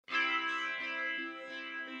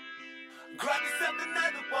Grab yourself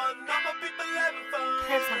another one. All my people having fun.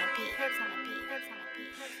 Herbs on a beat. Herbs on a beat. Herbs on a beat.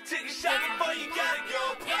 Take a shot before you gotta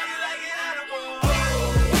go. Party like an animal.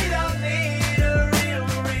 We don't need a real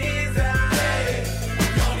reason.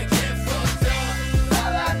 We're gonna get fucked up. All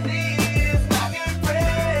I need is my good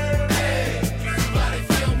friend. Somebody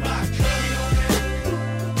fill my cup.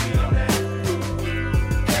 We on that.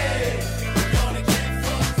 Hey, we're gonna get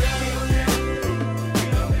fucked up. We on that.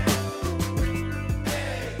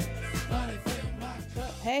 Hey, somebody fill my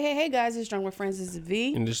cup. Hey guys, it's Drunk with Friends. This is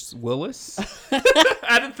V. And this is Willis. I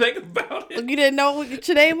had to think about it. You didn't know what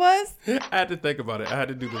your name was? I had to think about it. I had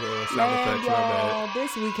to do the sound Man, effects. My bad. y'all,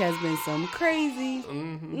 this week has been some crazy.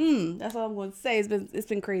 That's all I'm going to say. It's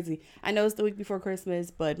been crazy. I know it's the week before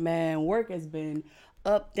Christmas, but man, work has been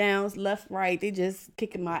up, downs, left, right. They just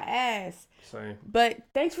kicking my ass. Same. But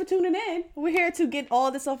thanks for tuning in. We're here to get all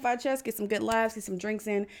this off our chest, get some good laughs, get some drinks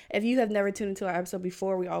in. If you have never tuned into our episode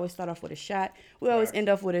before, we always start off with a shot. We always end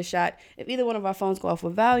off with a shot. If either one of our phones go off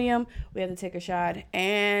with Valium, we have to take a shot.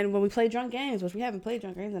 And when we play drunk games, which we haven't played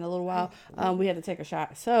drunk games in a little while, we have to take a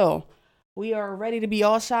shot. So we are ready to be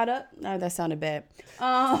all shot up. No, that sounded bad.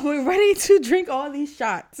 We're ready to drink all these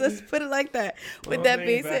shots. Let's put it like that. With that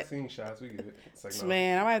being said, vaccine shots, we good. It's like, no.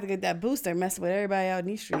 man, I might have to get that booster, messing with everybody out in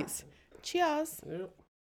these streets. Cheers. Yep.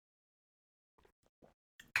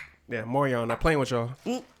 Yeah, more y'all not playing with y'all.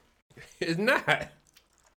 It's not.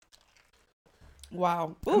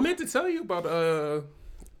 Wow. I meant to tell you about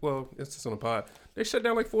well, it's just on the pod. They shut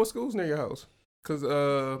down like 4 schools near your house because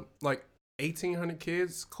like 1,800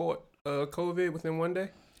 kids caught COVID within one day.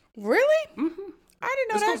 Really? Mm-hmm. I didn't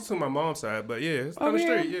know It's that. close to my mom's side, but yeah, it's Over down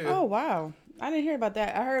the here? street. Yeah. Oh wow. I didn't hear about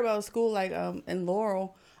that. I heard about a school like in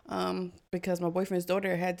Laurel, because my boyfriend's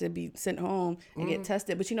daughter had to be sent home and get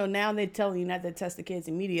tested. But now they're telling you not to test the kids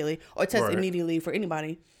immediately or test Right. immediately for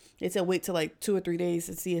anybody. They said wait till like 2 or 3 days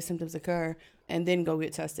to see if symptoms occur and then go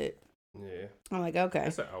get tested. Yeah. I'm like, okay.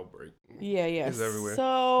 It's an outbreak. Yeah. It's everywhere.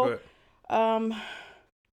 So But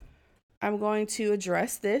I'm going to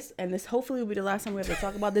address this, and this hopefully will be the last time we have to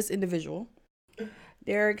talk about this individual.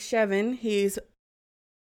 Derek Chauvin, he's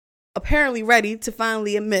apparently ready to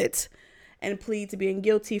finally admit and plead to being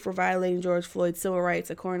guilty for violating George Floyd's civil rights,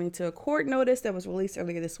 according to a court notice that was released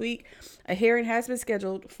earlier this week. A hearing has been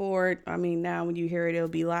scheduled for, now when you hear it, it'll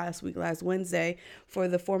be last Wednesday, for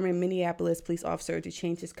the former Minneapolis police officer to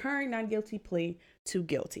change his current non-guilty plea to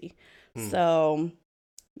guilty. So,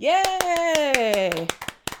 yay!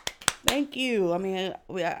 Thank you. I mean,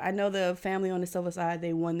 I know the family on the civil side,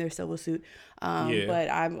 they won their civil suit. Yeah, but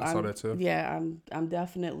I saw that too. Yeah, I'm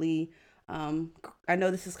definitely, I know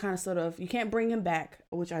this is kind of sort of, you can't bring him back,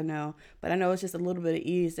 which I know, but I know it's just a little bit of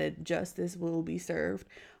ease that justice will be served,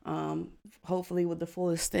 hopefully with the full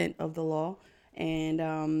extent of the law. And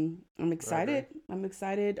I'm excited. I'm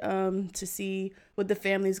excited to see what the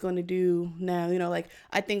family's going to do now. Like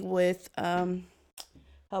I think with, help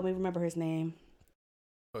me remember his name.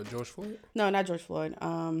 George Floyd? No, not George Floyd.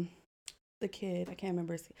 The kid, I can't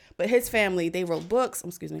remember but his family, they wrote books.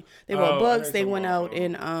 Excuse me. They wrote books. They went out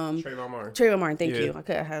in Trayvon Martin. Thank you.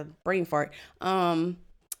 I had a brain fart.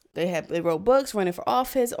 They wrote books, running for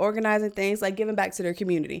office, organizing things, like giving back to their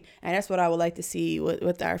community, and that's what I would like to see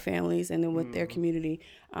with our families and then with their community.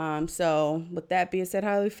 So, with that being said,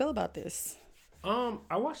 how do you feel about this? I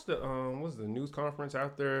watched the what's the news conference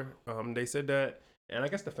after they said that, and I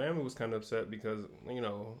guess the family was kind of upset because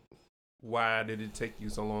why did it take you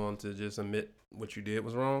so long to just admit what you did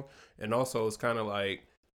was wrong? And also, it's kind of like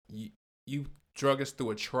you drug us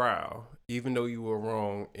through a trial, even though you were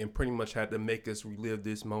wrong, and pretty much had to make us relive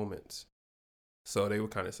these moments. So they were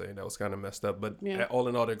kind of saying that was kind of messed up. But all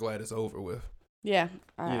in all, they're glad it's over with. Yeah,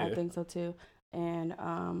 I think so too. And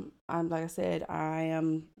I'm like I said, I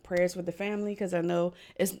am prayers with the family because I know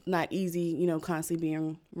it's not easy, constantly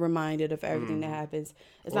being reminded of everything that happens.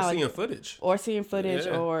 It's not seeing footage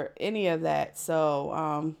or any of that.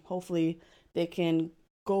 So hopefully they can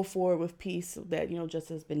go forward with peace that justice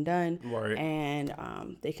has been done, right? And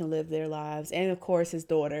they can live their lives. And of course, his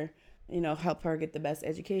daughter, help her get the best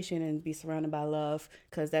education and be surrounded by love,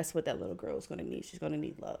 because that's what that little girl is going to need. She's going to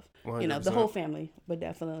need love. 100%. The whole family, but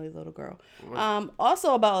definitely the little girl.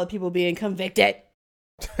 Also about other people being convicted.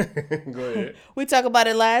 Go ahead. We talked about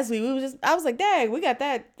it last week. I was like, dang, we got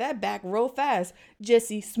that back real fast.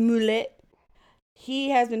 Jussie Smollett, he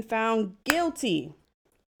has been found guilty.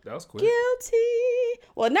 That was quick. Guilty.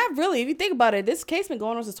 Well, not really. If you think about it, this case been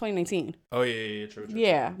going on since 2019. Oh yeah, true.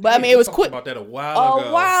 Yeah, but I mean, it was quick. About that a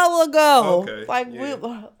while ago. Okay. Like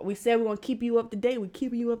we said, we're gonna keep you up to date. We're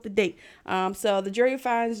keeping you up to date. So the jury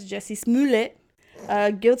finds Jussie Smollett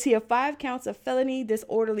guilty of 5 counts of felony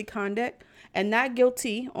disorderly conduct and not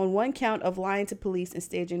guilty on 1 count of lying to police and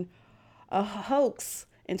staging a hoax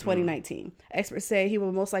in 2019. Experts say he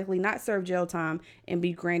will most likely not serve jail time and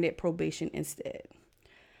be granted probation instead.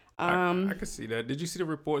 I could see that. Did you see the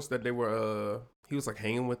reports that they were he was like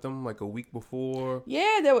hanging with them like a week before?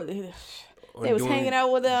 Yeah, they was hanging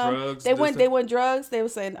out with them. They went drugs. They were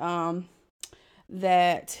saying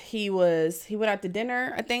that he went out to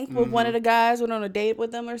dinner, I think, with one of the guys, went on a date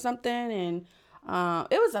with them or something, and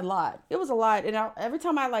it was a lot. And every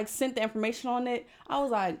time I like sent the information on it, I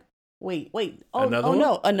was like, wait, another one?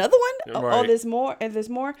 Right. Oh, there's more. And there's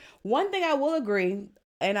more. One thing I will agree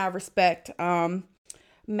and I respect,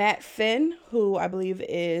 Matt Finn, who I believe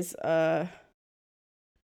is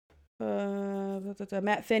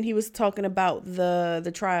Matt Finn, he was talking about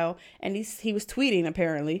the trial, and he was tweeting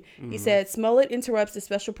apparently. He said Smollett interrupts the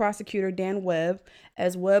special prosecutor Dan Webb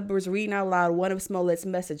as Webb was reading out loud one of Smollett's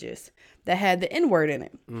messages that had the N-word in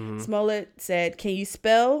it. Smollett said, "Can you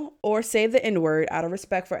spell or say the N-word out of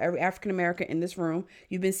respect for every African American in this room?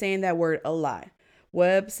 You've been saying that word a lot."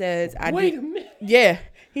 Webb says, Wait a minute. Yeah.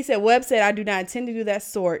 He said, Webb said, "I do not intend to do that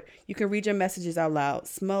sort. You can read your messages out loud."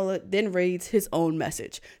 Smollett then reads his own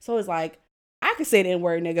message. So it's like, I can say the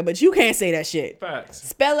N-word, nigga, but you can't say that shit. Facts.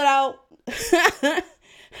 Spell it out.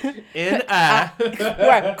 N-I.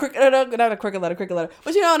 Right. Not a cricket letter.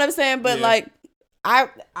 But you know what I'm saying? But Yeah. like,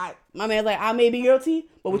 my man, like, I may be guilty,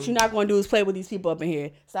 but what you're not going to do is play with these people up in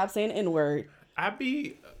here. Stop saying the N-word. I'm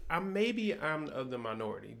of the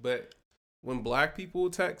minority, but when black people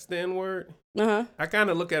text the N-word, I kind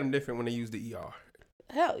of look at them different when they use the ER.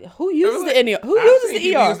 Hell, who uses Like, the N-word? Who I've uses seen the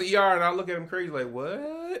people ER? use the ER, and I look at them crazy like,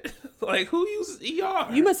 what? Like, who uses ER?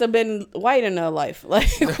 You must have been white in their life. Like,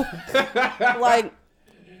 like,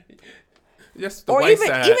 Just the or white even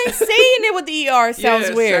side. saying it with the ER sounds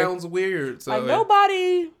it weird. sounds weird. So Like,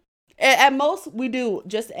 nobody. At most, we do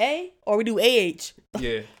just A or we do AH.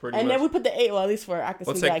 yeah, pretty And much. then we put the A. Well, at least for I can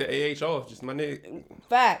Or see take like the AH off, just my nigga.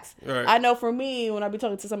 facts. Right. I know for me, when I be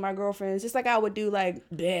talking to some of my girlfriends, just like I would do like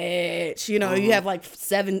bitch, you know, you have like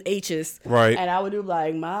 7 H's, Right. And I would do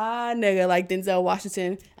like my nigga, like Denzel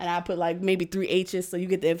Washington, and I put like maybe 3 H's, so you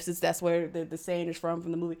get the emphasis. That's where the saying is from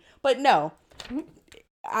the movie. But no,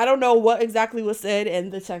 I don't know what exactly was said in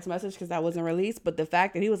the text message because that wasn't released. But the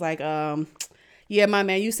fact that he was like, yeah, my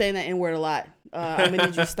man, you saying that N-word a lot. I'm gonna need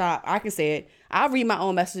you to stop. I can say it. I'll read my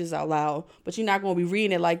own messages out loud, but you're not gonna be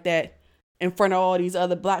reading it like that in front of all these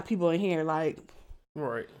other black people in here. Like,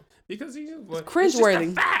 Right. Because he's like, cringeworthy.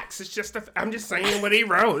 It's just the facts. It's just I'm just saying what he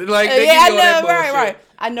wrote. Like, they yeah, I give you all that know, right. bullshit.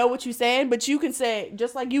 I know what you're saying, but you can say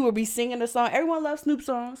just like you would be singing a song. Everyone loves Snoop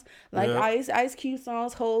songs, like Yeah. Ice Cube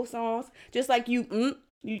songs, Hov songs. Just like you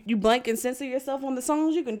blank and censor yourself on the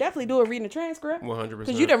songs. You can definitely do it reading the transcript. 100%.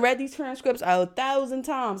 Because you done read these transcripts 1,000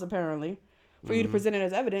 times apparently for you to present it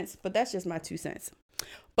as evidence. But that's just my 2 cents.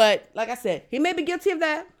 But like I said, he may be guilty of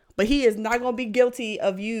that, but he is not going to be guilty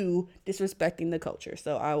of you disrespecting the culture.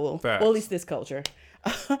 So I will, Facts. well, at least this culture.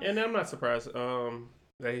 And I'm not surprised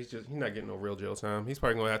that he's not getting no real jail time. He's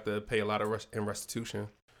probably gonna have to pay a lot of in restitution.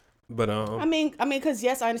 But I mean, because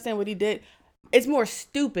yes, I understand what he did. It's more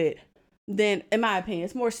stupid than, in my opinion,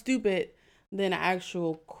 it's more stupid than an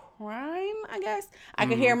actual crime, I guess. I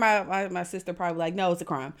can hear my sister probably like, no, it's a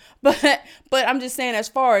crime. But I'm just saying, as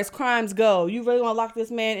far as crimes go, you really want to lock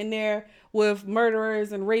this man in there with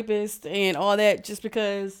murderers and rapists and all that just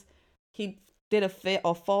because he did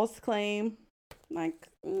a false claim? Like,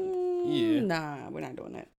 nah, we're not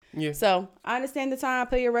doing that. yeah, So I understand the time.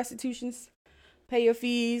 Pay your restitutions, pay your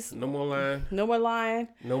fees. no more lying, No more lying.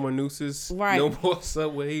 no more nooses, Right. no more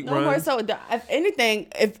subway No runs. more. So if anything,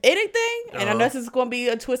 and I know this is going to be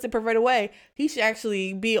a twisted, perverted way, he should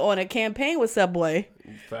actually be on a campaign with Subway,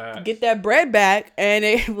 Facts. get that bread back, and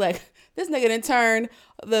they like, this nigga done turned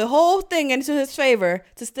the whole thing into his favor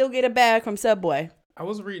to still get a bag from Subway. I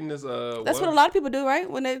was reading this. That's what a lot of people do, right?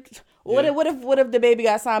 When they, what Yeah. if the baby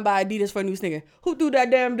got signed by Adidas for a new sneaker? Who threw that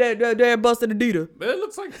damn busted Adidas? But it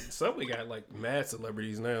looks like Subway got like mad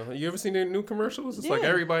celebrities now. You ever seen their new commercials? It's like Yeah.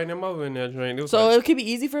 everybody and their mother in that joint. It was So like, it could be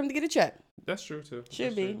easy for him to get a check. that's true too. Should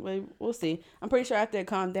That's be. true. Well, we'll see. I'm pretty sure after it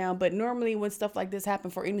calmed down. But normally when stuff like this happen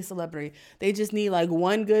for any celebrity, they just need like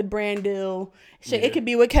one good brand deal. Shit, Yeah. it could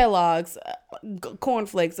be with Kellogg's,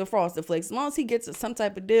 cornflakes or Frosted Flakes. As long as he gets some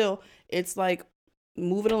type of deal, it's like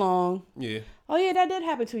moving along. Yeah. Oh yeah, that did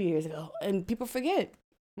happen 2 years ago, and people forget.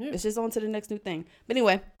 Yeah. It's just on to the next new thing. But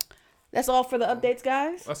anyway, that's all for the updates,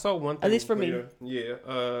 guys. I saw one thing. least for me.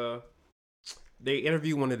 Yeah. They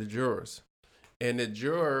interviewed one of the jurors, and the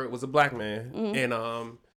juror was a black man, Mm-hmm.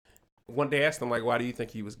 and when they asked him, like, why do you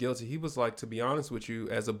think he was guilty? He was like, to be honest with you,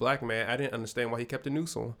 as a black man, I didn't understand why he kept the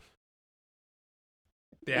noose on.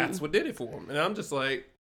 That's what did it for him. And I'm just like,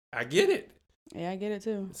 I get it. Yeah, I get it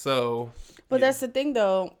too. So, But yeah. that's the thing,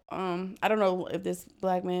 though. I don't know if this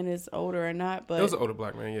black man is older or not, but It was an older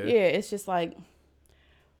black man, yeah. yeah, it's just like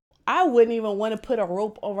I wouldn't even want to put a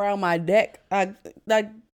rope around my neck.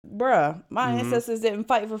 Like, bruh, my ancestors didn't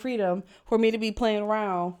fight for freedom for me to be playing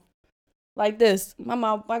around like this.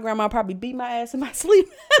 My grandma probably beat my ass in my sleep.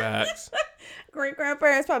 Facts. Great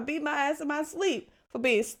grandparents probably beat my ass in my sleep for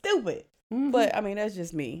being stupid. But I mean, that's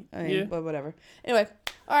just me. Yeah. But whatever. Anyway,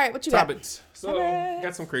 all right, what you got? Topics. So, Topics.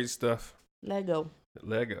 got some crazy stuff. Let go.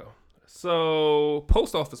 Let go. So,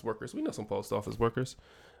 post office workers. We know some post office workers.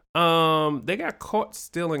 They got caught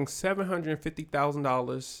stealing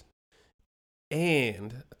 $750,000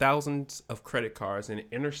 and thousands of credit cards in an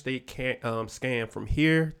interstate scam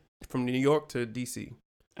from New York to DC.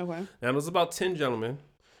 Okay. Now, it was about 10 gentlemen.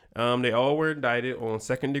 They all were indicted on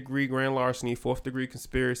second-degree grand larceny, fourth-degree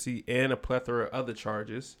conspiracy, and a plethora of other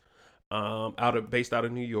charges based out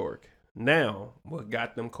of New York. Now, what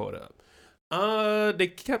got them caught up? They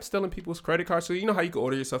kept stealing people's credit cards. So you know how you can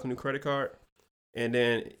order yourself a new credit card? And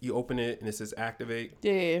then you open it and it says activate.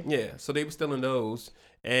 Yeah. Yeah, so they were stealing those.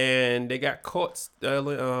 And they got caught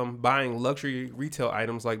stealing, buying luxury retail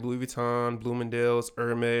items like Louis Vuitton, Bloomingdale's,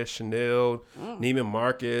 Hermes, Chanel, Neiman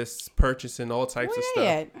Marcus, purchasing all types of stuff.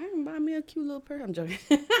 Yeah, I can buy me a cute little purse. I'm joking.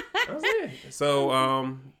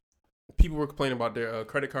 So, people were complaining about their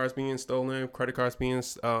credit cards being stolen, credit cards being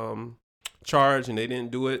charged, and they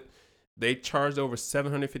didn't do it. They charged over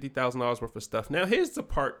 $750,000 worth of stuff. Now, here's the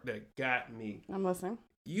part that got me. I'm listening.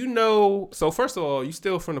 You know, so first of all, you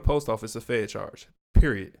steal from the post office a Fed charge,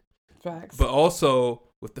 period. Facts. But also,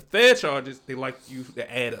 with the Fed charges, they like you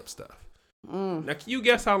to add up stuff. Now, can you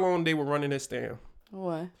guess how long they were running this scam?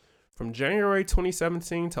 What? From January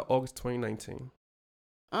 2017 to August 2019.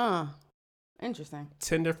 Interesting.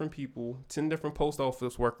 10 different people, 10 different post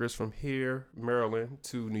office workers from here, Maryland,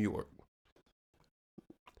 to New York.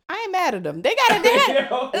 I ain't mad at them. They got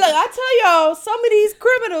it. Look, I tell y'all, some of these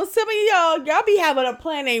criminals, some of y'all be having a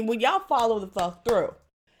plan and when y'all follow the fuck through.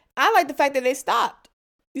 I like the fact that they stopped.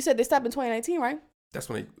 You said they stopped in 2019, right? That's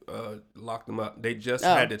when they locked them up. They just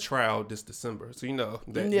had the trial this December. So, you know,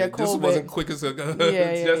 Yeah, this COVID. wasn't quick as a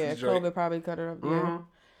Yeah. COVID probably cut it up. Mm-hmm.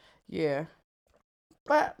 Yeah.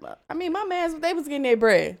 But, I mean, my mans, they was getting their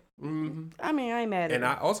bread. Mm-hmm. I mean, I ain't mad at And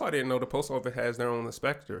them. I didn't know the post office has their own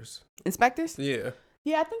inspectors. Inspectors? Yeah.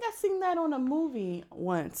 Yeah, I think I seen that on a movie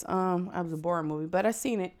once. It was a boring movie, but I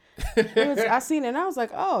seen it. I seen it, and I was like,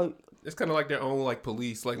 oh. It's kind of like their own, like,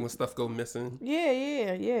 police, like when stuff go missing.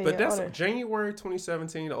 Yeah. But that's all that. January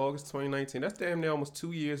 2017 to August 2019. That's damn near almost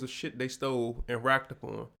 2 years of shit they stole and racked up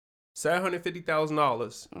on.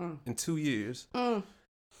 $750,000 in 2 years.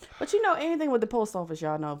 But you know, anything with the post office,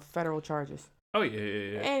 y'all know federal charges. Oh,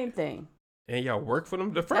 yeah. Anything. And y'all work for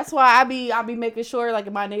them? That's why I be making sure, like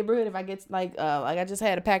in my neighborhood, if I get like I just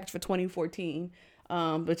had a package for 2014,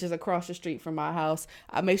 which is across the street from my house.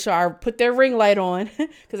 I make sure I put their ring light on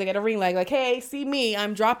because I got a ring light. Like, hey, see me,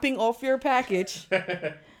 I'm dropping off your package,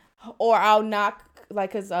 or I'll knock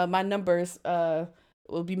like because my numbers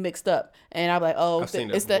will be mixed up, and I'm like, oh,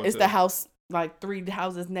 it's the house like 3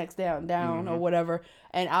 houses next down or whatever,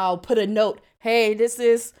 and I'll put a note. Hey, this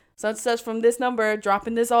is such from this number,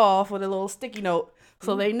 dropping this off with a little sticky note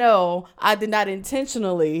so they know I did not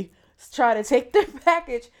intentionally try to take their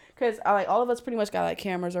package because like all of us pretty much got like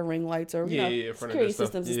cameras or ring lights or security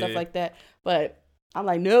systems and stuff like that. But I'm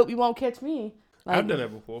like, nope, you won't catch me. Like, I've done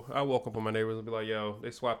that before. I walk up on my neighbors and be like, yo, they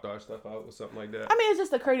swapped our stuff out or something like that. I mean, it's just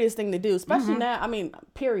the craziest thing to do, especially now. I mean,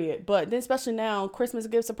 period. But then especially now, Christmas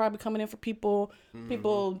gifts are probably coming in for people.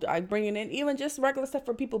 People are bringing in even just regular stuff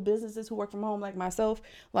for people, businesses who work from home like myself.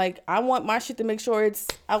 Like, I want my shit to make sure it's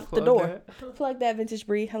out the door. Plug that, Vintage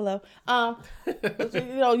Breed. Hello. You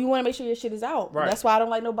want to make sure your shit is out. Right. That's why I don't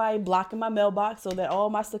like nobody blocking my mailbox so that all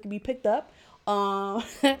my stuff can be picked up. I'm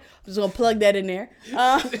just gonna plug that in there.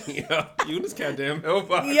 Yeah, you this goddamn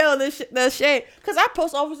mailbox. Yo, the shade. Cause our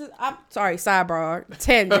post offices. I'm sorry, sidebar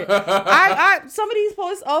tangent. Some of these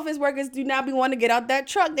post office workers do not be wanting to get out that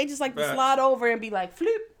truck. They just like to slide over and be like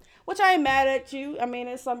flip. Which I ain't mad at you. I mean,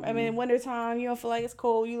 in wintertime, you don't feel like it's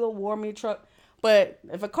cold. You a little warm in your truck. But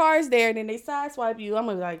if a car is there and then they sideswipe you, I'm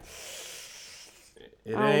gonna be like,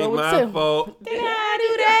 it ain't my fault. did I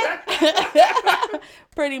do that?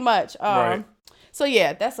 Pretty much. Right. So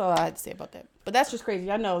yeah, that's all I had to say about that. But that's just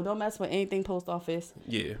crazy. I know. Don't mess with anything post office.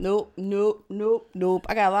 Yeah. Nope.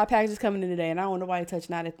 I got a lot of packages coming in today, and I don't want nobody to touch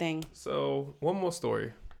not a thing. So one more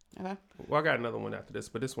story. Okay. Well, I got another one after this,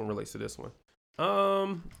 but this one relates to this one.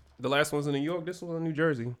 The last one's in New York. This one's in New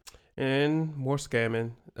Jersey. And more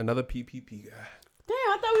scamming. Another PPP guy. Damn,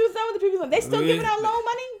 I thought we was done with the people. They still giving out loan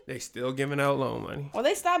money? They still giving out loan money. Or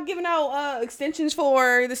they stopped giving out extensions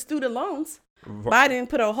for the student loans. Biden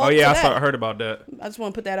put a halt Oh, yeah, to that. I heard about that. I just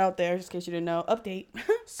want to put that out there just in case you didn't know. Update.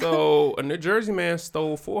 So, a New Jersey man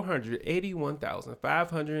stole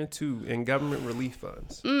 $481,502 in government relief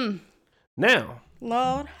funds. Now,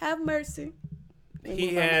 Lord have mercy.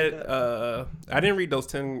 he had, I didn't read those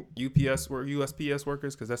 10 USPS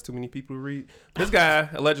workers because that's too many people to read. This guy,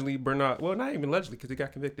 allegedly, Bernard, well, not even allegedly because he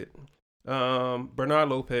got convicted. Bernard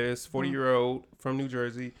Lopez, 40-year-old from New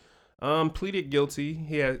Jersey, pleaded guilty.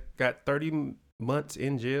 He had got 30 months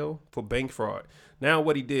in jail for bank fraud. Now,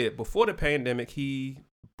 what he did, before the pandemic, he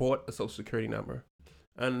bought a social security number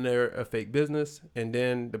under a fake business, and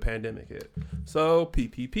then the pandemic hit. So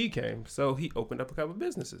PPP came. So he opened up a couple of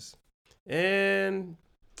businesses. And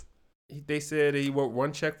they said he wrote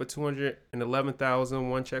one check for $211,000,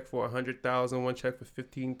 one check for $100,000, one check for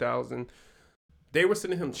 $15,000. They were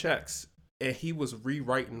sending him checks, and he was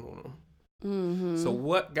rewriting on them. Mm-hmm. So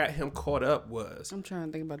what got him caught up was, I'm trying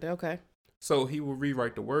to think about that. Okay. so he would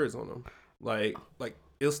rewrite the words on them. Like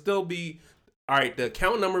it'll still be, all right, the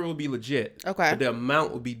account number will be legit. Okay. But the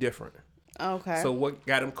amount will be different. Okay. So what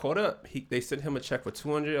got him caught up? They sent him a check for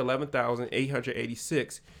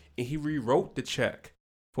 $211,886, and he rewrote the check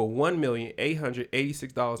for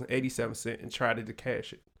 $1,886.87 and tried to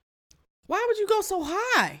cash it. Why would you go so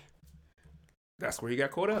high? That's where he got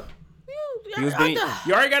caught up. You You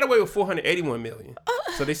already got away with $481 million.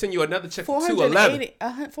 So they send you another check for $211.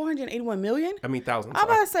 $481 million? I mean, $1,000. I'm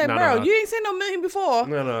about to say, bro, you ain't sent no million before.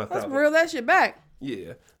 No, Let's 1,000. reel that shit back.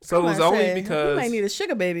 Yeah. So it was only because you might need a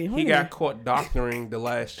sugar baby. he got caught doctoring the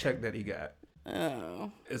last check that he got.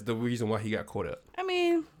 Oh. Is the reason why he got caught up. I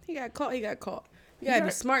mean, he got caught. You gotta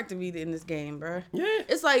be smart to be in this game, bro. Yeah.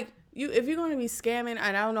 It's like if you're gonna be scamming,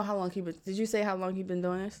 and I don't know how long he been. Did you say how long he been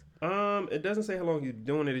doing this? It doesn't say how long he's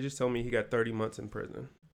doing it. It just told me he got 30 months in prison.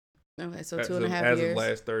 Okay, so As 2.5 of years.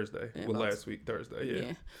 last Thursday. Yeah, Well, about- last week Thursday.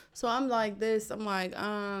 Yeah. So I'm like this. I'm like,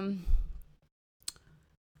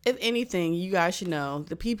 if anything, you guys should know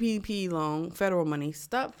the PPP loan, federal money.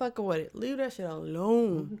 Stop fucking with it. Leave that shit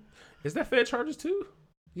alone. Is that Fed charges too?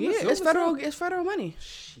 Yeah, What's it's up? federal. It's federal money.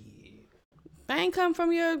 Shit. They ain't come from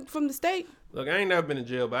the state. Look, I ain't never been in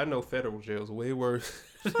jail, but I know federal jail's way worse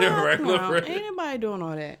than Fuck regular no. prison. Ain't nobody doing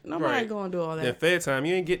all that. Nobody Right. gonna do all In that, Fed time,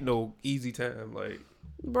 you ain't getting no easy time. Like,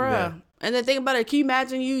 bruh. Yeah. And then think about it. Can you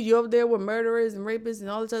imagine you up there with murderers and rapists and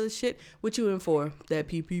all this other shit? What you in for? That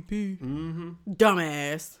PPP.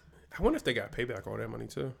 Dumbass. I wonder if they got payback on that money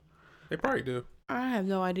too. They probably do. I have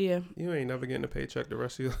no idea. You ain't never getting a paycheck the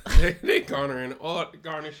rest of your life. They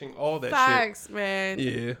garnishing all that Facts, man.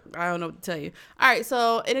 shit. Yeah. I don't know what to tell you. All right,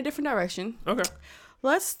 so in a different direction, Okay.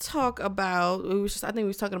 let's talk about. I think we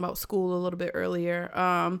was talking about school a little bit earlier.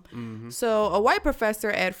 So a white professor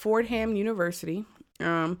at Fordham University,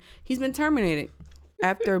 he's been terminated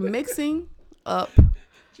after mixing up.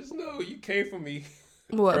 Just know you came for me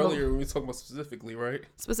What earlier when we were talking about specifically, right?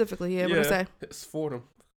 specifically? Yeah, what I say? It's Fordham.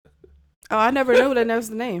 Oh, I never knew that was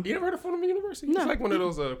the name. You never heard of Fordham University? No. It's like one of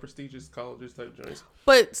those prestigious colleges type joints.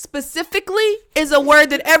 But specifically is a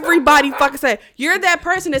word that everybody fucking say. You're that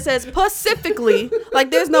person that says pacifically,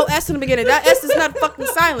 like there's no S in the beginning. That S is not fucking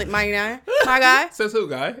silent, my guy. Says who,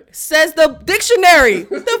 guy? Says the dictionary.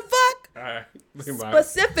 What the fuck? All right. Look at mine.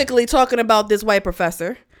 Specifically talking about this white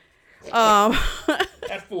professor. At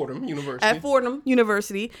Fordham University. At Fordham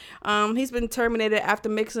University. He's been terminated after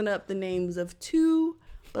mixing up the names of 2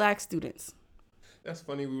 black students. That's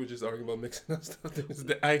funny. We were just arguing about mixing up stuff.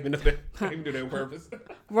 I even know that. I even do that on purpose.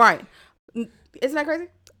 Right. Isn't that crazy?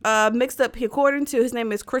 Mixed up, according to his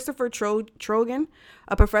name is Christopher Trogan,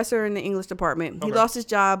 a professor in the English department. He Okay. lost his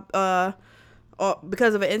job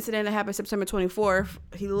because of an incident that happened September 24th.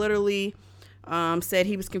 He literally said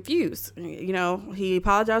he was confused. You know, he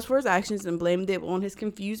apologized for his actions and blamed it on his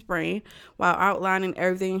confused brain while outlining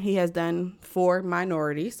everything he has done for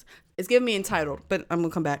minorities. It's giving me entitled, but I'm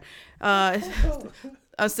gonna come back. I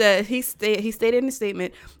said he stated in the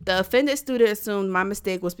statement, the offended student assumed my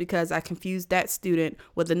mistake was because I confused that student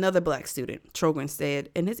with another black student. Trogan said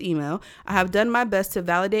in his email, I have done my best to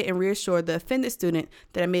validate and reassure the offended student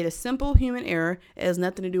that I made a simple human error. It has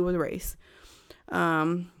nothing to do with race.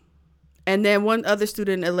 And then one other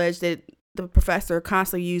student alleged that the professor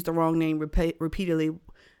constantly used the wrong name repeatedly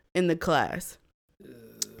in the class.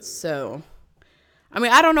 So, I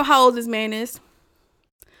mean, I don't know how old this man is,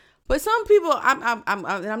 but some people,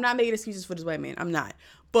 I'm not making excuses for this white man. I'm not.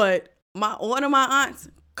 But one of my aunts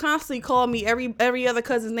constantly called me every other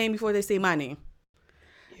cousin's name before they say my name.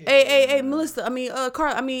 Hey, Melissa.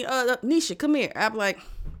 Carl. Nisha, come here. I'm like,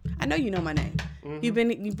 I know you know my name. You've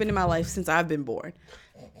been in my life since I've been born.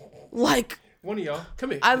 Like, one of y'all,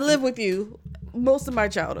 come here. I lived with you most of my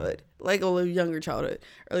childhood, like a little younger childhood,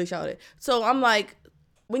 early childhood. So I'm like,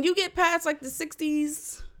 when you get past like the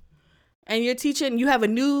 60s and you're teaching, you have a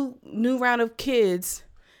new round of kids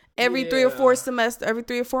every 3 or 4 semesters, every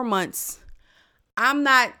 3 or 4 months. I'm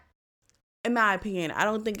not, in my opinion, I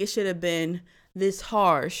don't think it should have been this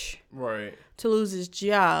harsh. Right. To lose his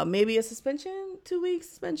job. Maybe a suspension, 2 weeks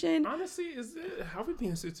suspension. Honestly, how we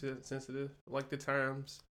being sensitive? Like the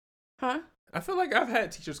times. Huh? I feel like I've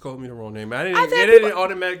had teachers call me the wrong name. I've It had didn't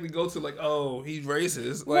automatically go to like, oh, he's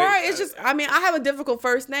racist. Like, Right. It's just, I have a difficult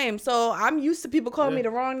first name, so I'm used to people calling me the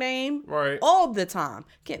wrong name. Right. All the time.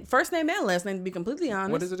 First name and last name, to be completely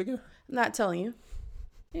honest. What is it again? I'm not telling you.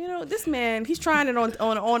 You know, this man, he's trying it on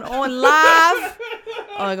live.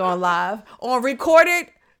 On recorded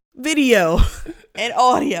video and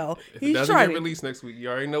audio. If it He's doesn't trying get it. released next week, you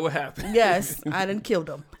already know what happened. Yes, I done killed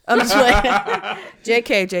him. I'm just like,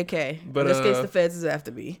 JK. But, In this case, the feds is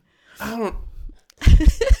after me. I don't.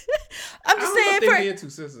 I'm just saying, They're being too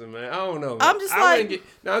sensitive, man. I don't know. Man. I'm just like,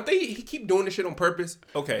 now if he keep doing this shit on purpose,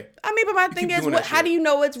 okay. but my thing keep is, doing that how shit. do you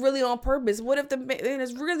know it's really on purpose? What if the man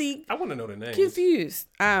is really I want to know the names. confused?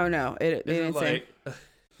 I don't know. It didn't say.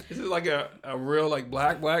 Is it like a real like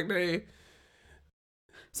black name?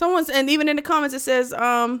 Someone's, and even in the comments it says,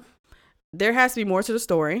 there has to be more to the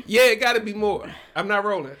story. Yeah, it got to be more. I'm not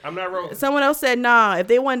rolling. Someone else said, nah, if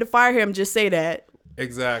they wanted to fire him, just say that.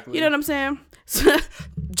 Exactly. You know what I'm saying?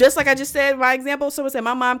 Just like I just said, my example, someone said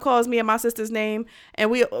my mom calls me and my sister's name, and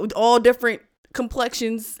we all different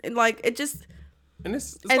complexions, and like it just. And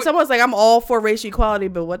it's And like, someone's like, I'm all for racial equality,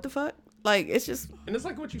 but what the fuck? Like, it's just. and it's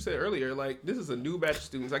like what you said earlier. Like, this is a new batch of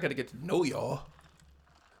students. I got to get to know y'all.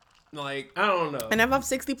 Like, I don't know. And if I'm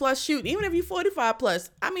 60 plus, shoot, even if you 45 plus,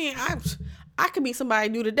 I could be somebody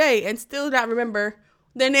new today and still not remember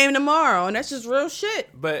their name tomorrow, and that's just real shit.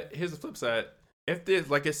 But here's the flip side. If there's,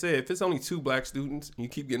 like I said, if it's only 2 black students and you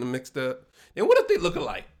keep getting them mixed up, then what if they look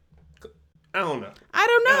alike? I don't know. I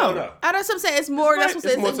don't know. know. That's what I'm saying. It's more. It's That's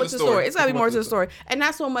what more I'm saying. to It's the more to the story. story. It's gotta be It's more more to the story, and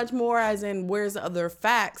not so much more as in where's the other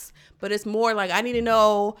facts, but it's more like I need to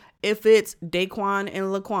know if it's Daquan and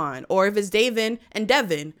Laquan or if it's Davin and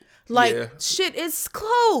Devin. Like, Yeah. shit is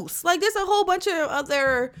close. Like, there's a whole bunch of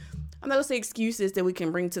other. I'm not gonna say excuses that we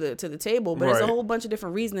can bring to the table, but there's a Right. whole bunch of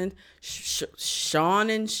different reasoning. Sean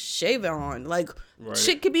and Shavon, like, Right.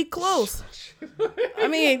 shit could be close. I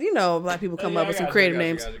mean, you know, black people come up with some creative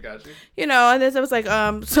names. Got you. You know, and then it was like,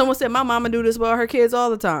 someone said my mama do this with her kids all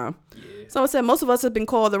the time. Yeah. Someone said most of us have been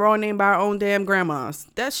called the wrong name by our own damn grandmas.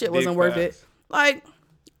 That shit wasn't Big worth facts. it. Like,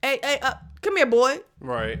 hey, come here, boy.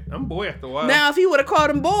 Right. I'm boy after a while. Now, if he would have called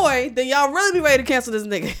him boy, then y'all really be ready to cancel this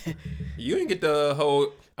nigga. You ain't get the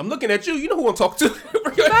whole, I'm looking at you. You know who I'm talking to.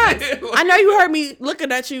 Facts. I know you heard me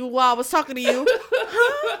looking at you while I was talking to you.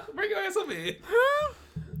 Bring your ass up here. Huh?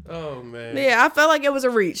 Oh, man. Yeah, I felt like it was a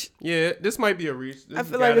reach. Yeah, this might be a reach. This I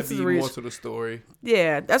feel like gotta this is be a reach. more to the story.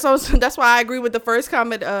 Yeah, that's why I agree with the first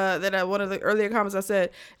comment one of the earlier comments I said,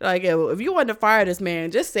 like, yeah, well, if you wanted to fire this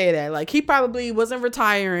man, just say that. Like, he probably wasn't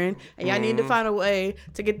retiring, and y'all need to find a way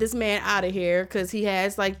to get this man out of here because he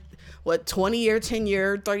has like 20-year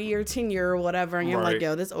tenure, 30-year tenure, or whatever. And you're like, Right.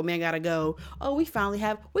 yo, this old man gotta go. Oh, we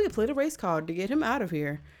can play the race card to get him out of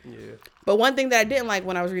here. Yeah. But one thing that I didn't like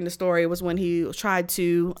when I was reading the story was when he tried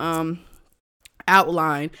to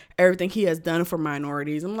outline everything he has done for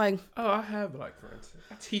minorities. I'm like, Oh, I have black friends.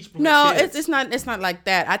 I teach black no, kids. it's not like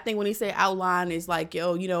that. I think when he say outline is like,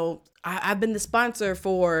 yo, you know, I've been the sponsor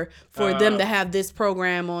for them to have this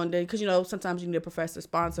program on the, because you know sometimes you need a professor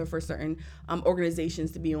sponsor for certain organizations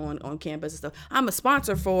to be on campus and stuff. I'm a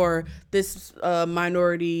sponsor for this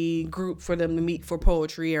minority group for them to meet for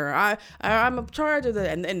poetry, or I'm in charge of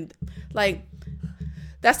that, and like.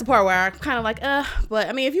 That's the part where I kind of like, but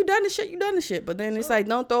I mean, if you done the shit, you done the shit. But then it's like,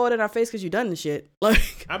 don't throw it in our face because you done the shit.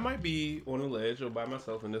 Like, I might be on the ledge or by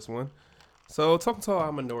myself in this one. So talking to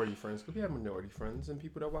our minority friends, because we have minority friends and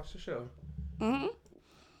people that watch the show. mm-hmm.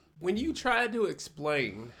 When you try to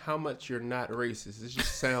explain how much you're not racist, it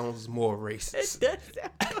just sounds more racist.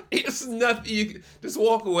 It's nothing. You just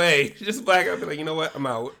walk away. Just back up and be like, you know what? I'm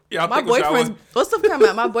out. Y'all My think what y'all boyfriend's, what's the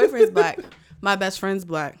comment? My boyfriend's black. My best friend's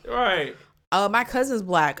black. want. Right. My cousin's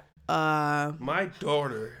black. My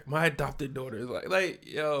adopted daughter is like,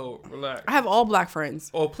 yo, relax. I have all black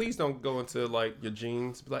friends. Oh, please don't go into like your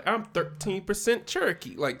genes. Be like, I'm 13%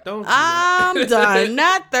 Cherokee. Like, don't. Do I'm that. done.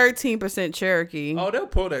 Not 13% Cherokee. Oh, they'll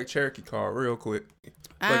pull that Cherokee card real quick.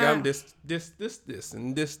 Like I'm this,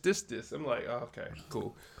 and this. I'm like, oh, okay,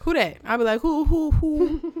 cool. Who that? I'll be like,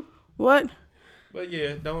 who? What? But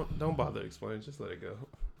yeah, don't bother explaining. Just let it go.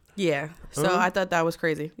 Yeah. So I thought that was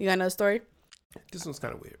crazy. You got another story? This one's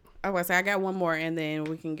kind of weird. I was say I got one more, and then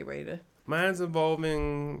we can get ready to. Mine's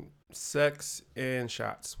involving sex and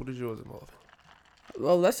shots. What is yours involving?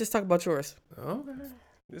 Well, let's just talk about yours. Okay.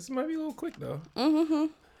 This might be a little quick though. Mm-hmm.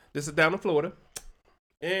 This is down in Florida.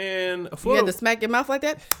 And a You Florida. had to smack your mouth like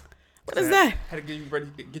that? What is that? Had to get you ready,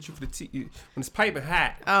 get you for the tea when it's piping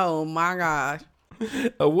hot. Oh my gosh.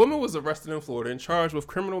 A woman was arrested in Florida and charged with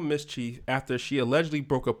criminal mischief after she allegedly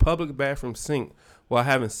broke a public bathroom sink while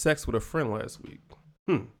having sex with a friend last week.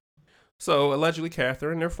 So allegedly,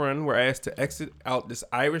 Catherine and their friend were asked to exit out this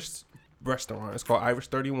Irish restaurant. It's called Irish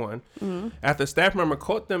 31. After a staff member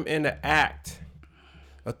caught them in the act,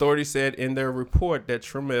 authorities said in their report that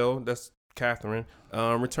Trammell, that's Catherine,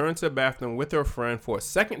 returned to the bathroom with her friend for a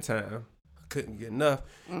second time, couldn't get enough,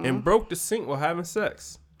 and broke the sink while having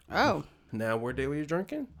sex. Oh. Now, where they was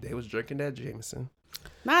drinking? They was drinking that Jameson.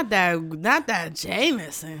 Not that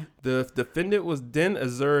Jameson. The defendant was then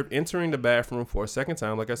observed entering the bathroom for a second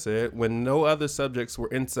time, like I said, when no other subjects were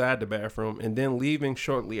inside the bathroom, and then leaving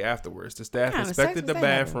shortly afterwards. The staff What kind of inspected sex the was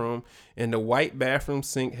that? bathroom, and the white bathroom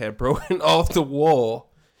sink had broken off the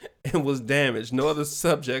wall and was damaged. No other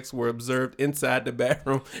subjects were observed inside the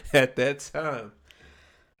bathroom at that time.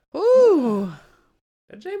 Ooh.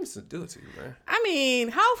 That Jameson do it to you, man. I mean,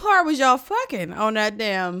 how hard was y'all fucking on that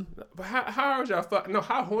damn? But how was y'all fuck? No,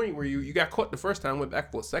 how horny were you? You got caught the first time, went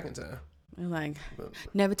back for a second time. Like,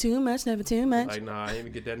 never too much, never too much. Like, nah, I didn't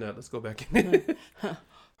even get that nut. Let's go back in.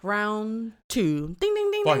 Round 2. Ding,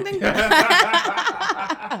 ding, ding, Fight. ding, ding.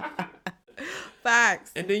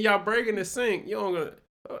 Facts. And then y'all breaking the sink. You don't gonna.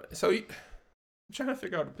 I'm trying to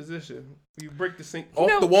figure out the position. You break the sink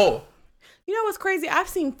off the wall. You know what's crazy? I've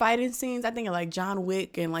seen fighting scenes. I think of like John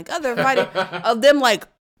Wick and like other fighting of them like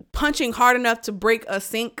punching hard enough to break a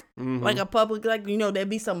sink, like a public, like, you know, there'd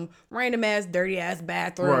be some random ass dirty ass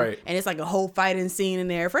bathroom, Right. and it's like a whole fighting scene in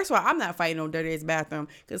there. First of all, I'm not fighting no dirty ass bathroom,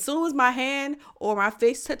 because as soon as my hand or my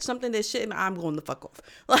face touch something that shouldn't, I'm going the fuck off.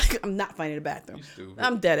 Like, I'm not fighting the bathroom. You stupid.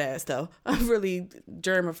 I'm dead ass though. I'm really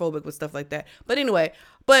germophobic with stuff like that. But anyway,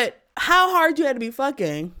 how hard you had to be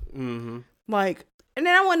fucking, like. And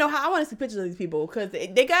then I want to know how. I want to see pictures of these people, because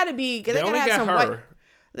they gotta be. Cause they only gotta have got some her. weight.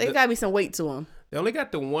 They gotta be some weight to them. They only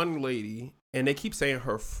got the one lady, and they keep saying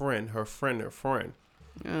her friend.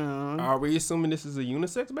 Are we assuming this is a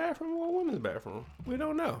unisex bathroom or a women's bathroom? We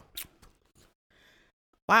don't know.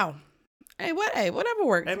 Wow. Hey, whatever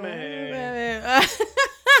works. Hey, man.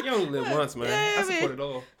 You only live once, man. Yeah, I support it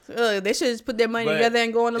all. They should just put their money But together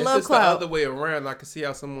and go on the it's love just cloud. the other way around. I could see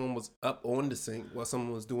how someone was up on the sink while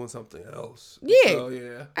someone was doing something else. Yeah. So,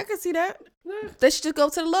 yeah. I can see that. They should just go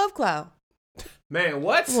to the love cloud. Man,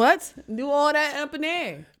 what? What? Do all that up in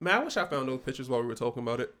there. Man, I wish I found those pictures while we were talking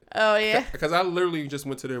about it. Oh, yeah. Because I literally just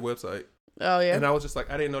went to their website. Oh, yeah. And I was just like,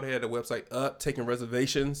 I didn't know they had a website up, taking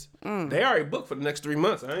reservations. They already booked for the next 3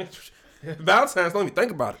 months. I ain't... Valentine's, don't even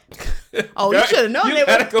think about it. Oh, you should have known you they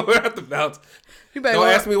gotta go after Valentine's. You better Don't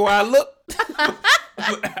go- ask me why I look.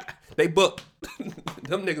 They booked.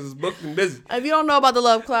 Them niggas is booked and busy. If you don't know about the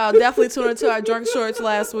Love Cloud, definitely tune into our Drunk Shorts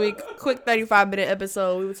last week. Quick 35-minute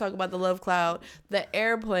episode. We were talking about the Love Cloud, the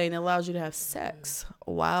airplane that allows you to have sex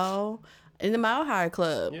while in the Mile High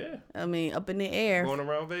Club. Yeah. I mean, up in the air. Going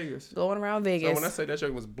around Vegas. Going around So Vegas. when I say that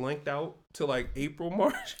joke was blanked out till like April,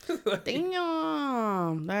 March. Like,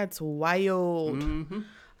 Damn. That's wild. mm-hmm.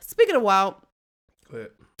 Speaking of wild, Go ahead.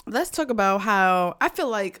 let's talk about how I feel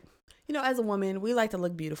like, you know, as a woman, we like to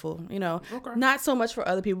look beautiful, you know, Okay. not so much for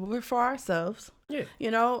other people, but for ourselves. Yeah. You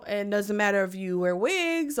know, and it doesn't matter if you wear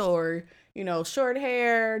wigs or, you know, short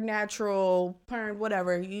hair, natural, perm,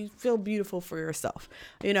 whatever. You feel beautiful for yourself,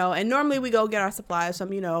 you know. And normally we go get our supplies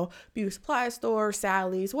from, you know, beauty supply store,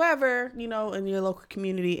 Sally's, wherever, you know, in your local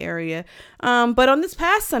community area. But on this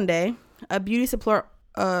past Sunday, a beauty supply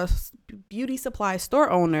store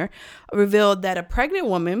owner revealed that a pregnant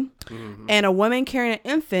woman and a woman carrying an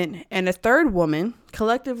infant and a third woman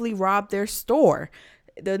collectively robbed their store.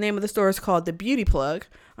 The name of the store is called The Beauty Plug.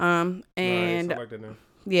 And Nice. I like that now.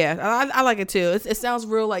 yeah, I like it too. It sounds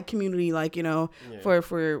real like community, like, you know, Yeah.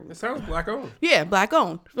 for It sounds black owned. yeah, black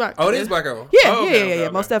owned. Right. Oh, it is black owned. Yeah, Oh, yeah, okay.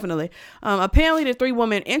 most definitely. Apparently, the three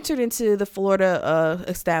women entered into the Florida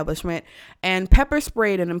establishment and pepper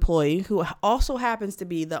sprayed an employee who also happens to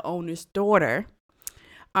be the owner's daughter.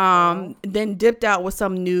 Then dipped out with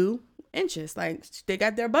some new inches, like they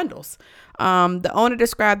got their bundles. The owner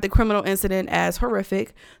described the criminal incident as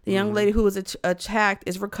horrific. The young lady who was attacked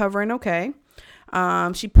is recovering okay.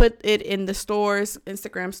 She put it in the store's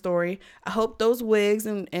Instagram story. I hope those wigs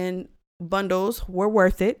and bundles were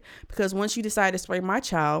worth it, because once you decide to spray my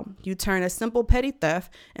child, you turn a simple petty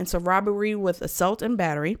theft into robbery with assault and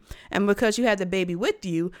battery. And because you had the baby with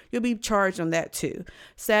you, you'll be charged on that too.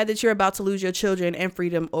 Sad that you're about to lose your children and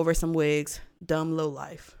freedom over some wigs. Dumb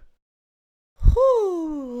lowlife.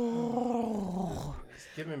 Whew. It's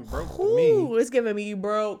giving broke to me. Ooh, it's giving me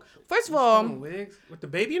broke. First of all, Wigs with the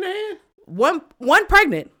baby in the hand. one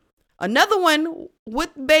pregnant, another one with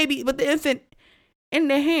the infant in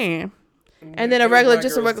their hand, and then a They regular, black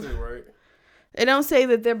just a girls regular. too, right? They don't say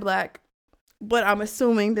that they're black, but I'm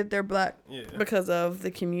assuming that they're black Yeah. because of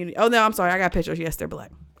the community. Oh no, I'm sorry, I got pictures. Yes, they're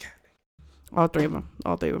black. All three of them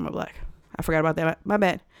are black. I forgot about that. My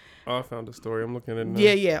bad. Oh, I found the story. I'm looking at it now.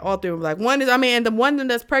 Yeah, all three of them black. One is, and the one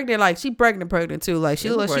that's pregnant, like she pregnant too. Like she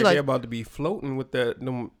It look looks, like she they're like. about to be floating with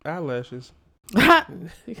them eyelashes.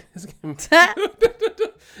 It's giving-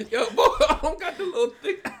 Yo, boy, I don't got the little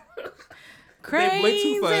thing. They blink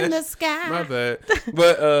too Cranes in the fast. sky. My bad.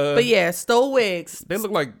 But yeah, stole wigs. they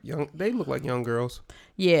look like young girls.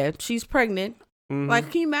 Yeah, she's pregnant. Mhm.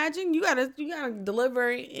 Like, can you imagine? You gotta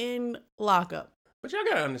deliver in lockup. But y'all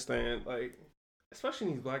gotta understand, like, especially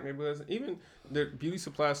in these black neighborhoods, even the beauty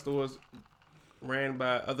supply stores ran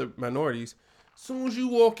by other minorities. Soon as you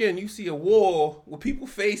walk in, you see a wall with people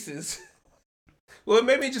faces. Well,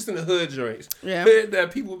 maybe just in the hood joints. Yeah.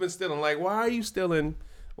 That people have been stealing. Like, why are you stealing?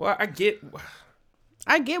 Well, I get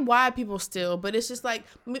why people steal, but it's just like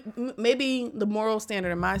maybe the moral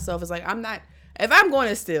standard of myself is like, I'm not. If I'm going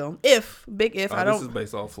to steal, I this don't. is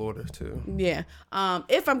based off Florida too. Yeah.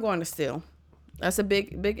 If I'm going to steal, that's a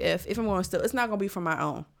big if. If I'm going to steal, it's not going to be for my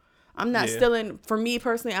own. I'm not Yeah. stealing, for me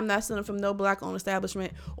personally, I'm not stealing from no black owned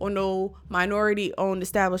establishment or no minority owned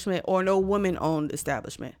establishment or no woman owned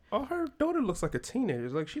establishment. Oh, her daughter looks like a teenager.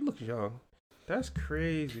 Like, she looks young. That's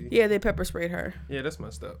crazy. Yeah, they pepper sprayed her. Yeah, that's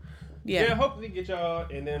messed up. Yeah. Yeah, hopefully get y'all.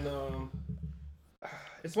 And then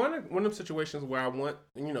it's one of them situations where I want,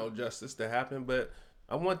 justice to happen, but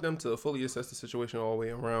I want them to fully assess the situation all the way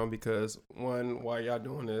around, because one, why y'all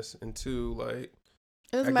doing this, and two, like, It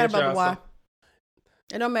doesn't I matter get about the y'all why. some-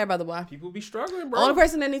 It don't matter about the why. people be struggling, The bro. only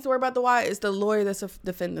person that needs to worry about the why is the lawyer that's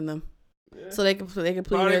defending them. Yeah. So they can plead. How they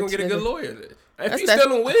their- gonna get a good lawyer? If you that's-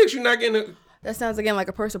 stealing wigs, you're not getting a. That sounds again like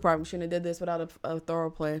a personal problem. Shouldn't have did this without a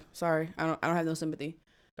thorough plan. Sorry, I don't have no sympathy.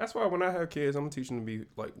 That's why when I have kids, I'm gonna teach them to be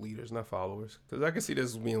like leaders, not followers. Because I can see this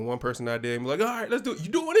as being one person idea and be like, all right, let's do it. You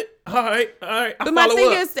doing it? All right. I But my follow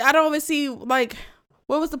thing up. is, I don't even see like,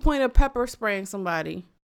 what was the point of pepper spraying somebody?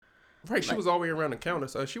 Right, she was all the way around the counter,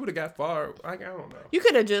 so she would have got far. I don't know. You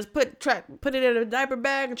could have just put it in a diaper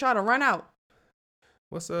bag and try to run out.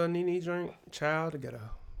 What's Nene drink? Child to ghetto.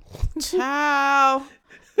 Ciao.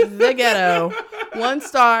 The ghetto. 1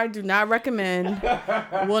 star. Do not recommend.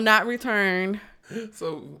 Will not return.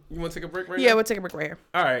 So you want to take a break right Yeah, now? we'll take a break right here.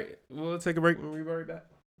 All right, we'll take a break and we'll be right back.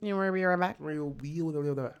 You want to be right back? Bye.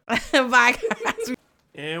 Bye, guys.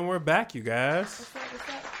 And we're back, you guys.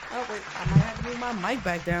 Oh, wait. I might have to move my mic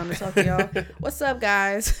back down to talk to y'all. What's up,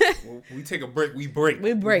 guys? When we take a break, we break.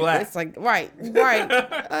 We break. Black. It's like, right.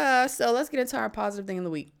 So let's get into our positive thing of the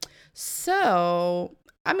week. So,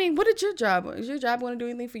 what did your job? Is your job going to do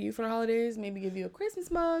anything for you for the holidays? Maybe give you a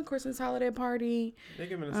Christmas mug, Christmas holiday party? They're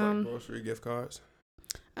giving us like grocery gift cards.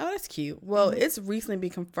 Oh, that's cute. Well, it's recently been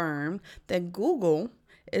confirmed that Google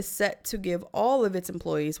is set to give all of its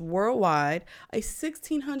employees worldwide a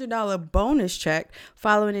 $1,600 bonus check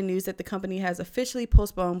following the news that the company has officially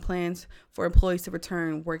postponed plans for employees to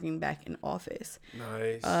return working back in office.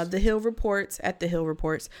 Nice. The Hill reports,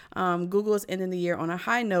 Google is ending the year on a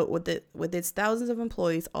high note with its thousands of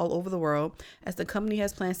employees all over the world, as the company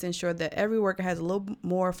has plans to ensure that every worker has a little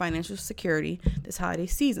more financial security this holiday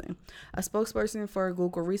season. A spokesperson for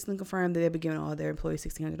Google recently confirmed that they'll be giving all their employees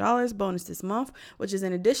 $1,600 bonus this month, which is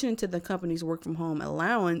in addition to the company's work from home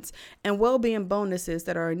allowance and well-being bonuses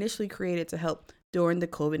that are initially created to help during the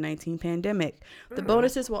COVID-19 pandemic. The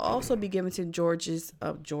bonuses will also be given to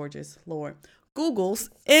Google's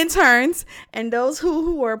interns and those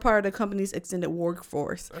who were part of the company's extended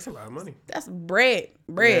workforce. That's a lot of money. That's bread.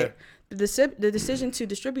 Yeah. The decision to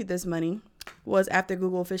distribute this money was after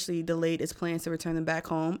Google officially delayed its plans to return them back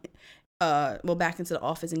home. Back into the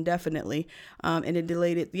office indefinitely. And it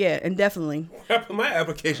delayed it, indefinitely. I put my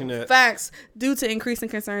application at. Facts, due to increasing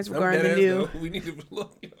concerns regarding the new. We need to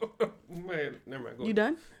look. Man, never mind. Go You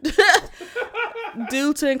done?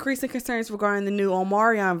 Due to increasing concerns regarding the new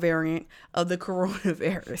Omicron variant of the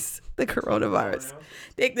coronavirus. The coronavirus.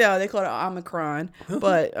 They call it Omicron,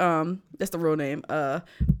 but that's the real name.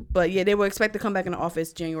 But yeah, they were expected to come back in the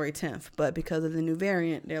office January 10th, but because of the new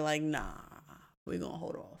variant, they're like, nah, we're going to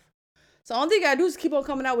hold off. So all you got to do is keep on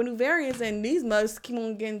coming out with new variants, and these mugs keep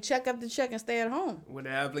on getting check after check and stay at home. With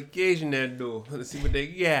the application that do. Let's see what they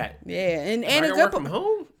got. Yeah, and I a can good work from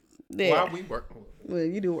home? Yeah. Why are we working? Well,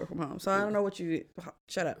 you do work from home, so I don't know what you do.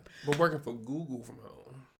 Shut up. But working for Google from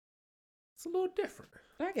home, it's a little different.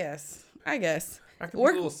 I guess. I can be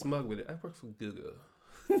Work- a little smug with it. I work for Google.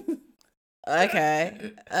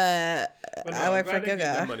 Okay. But I work for glad they give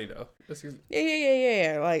Google. that money though.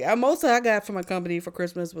 Yeah. Like most I got from my company for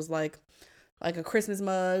Christmas was like a Christmas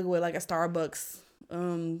mug with like a Starbucks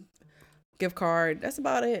gift card. That's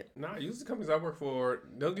about it. Nah, usually the companies I work for,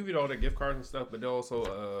 they'll give you all the gift cards and stuff, but they'll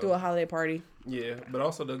also Do a holiday party. yeah, but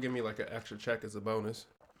also they'll give me like an extra check as a bonus.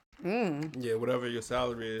 Yeah, whatever your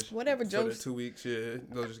salary is. Whatever for the jokes. 2 weeks, yeah,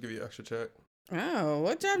 they'll just give you an extra check. Oh,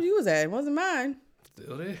 what job you was at? It wasn't mine.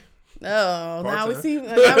 Still there. Oh, now we Part-time. see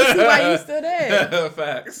why you still there.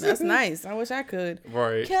 Facts. That's nice. I wish I could.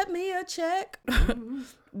 Right. Kept me a check.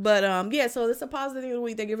 But yeah, so it's a positive thing of the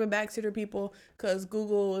week. They're giving back to their people because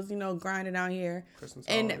Google is, grinding out here. Christmas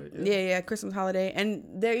And holiday, yeah, Christmas holiday. And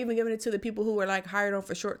they're even giving it to the people who were like hired on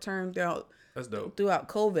for short term throughout That's dope.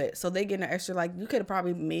 COVID. So they getting an extra, like, you could have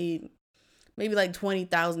probably made maybe like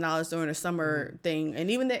 $20,000 during the summer thing. And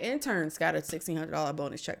even the interns got a $1,600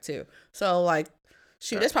 bonus check too. So like,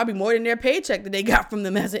 shoot, that's probably more than their paycheck that they got from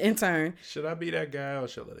them as an intern. Should I be that guy or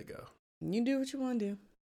should I let it go? You do what you want to do.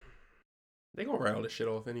 They gonna write all this shit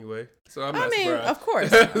off anyway. So I'm I not mean, surprised. of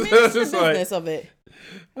course. I mean, it's the Just like- business of it.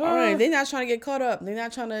 All right, they're not trying to get caught up. They're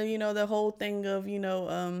not trying to, the whole thing of,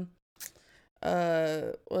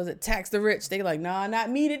 what was it, tax the rich. They like, nah, not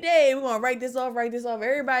me today. We're gonna write this off.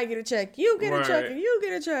 Everybody get a check. You get a check, Right. and you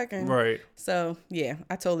get a check. And Right. so yeah,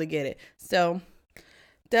 I totally get it. So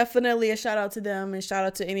definitely a shout out to them and shout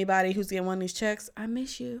out to anybody who's getting one of these checks. I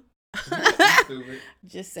miss you. Stupid.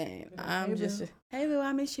 Just saying. Boo. Hey boo,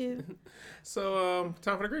 I miss you. So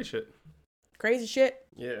time for the great shit. Crazy shit.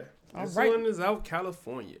 Yeah. All This right. one is out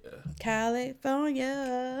California.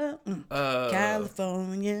 California.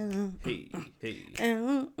 California. Hey.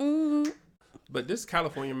 Mm. But this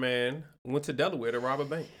California man went to Delaware to rob a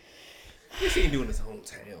bank. This ain't doing his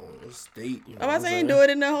hometown, his state. You know I'm what about saying saying? do it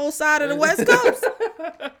in the whole side of the West Coast.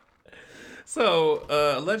 So,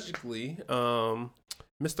 allegedly,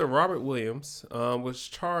 Mr. Robert Williams was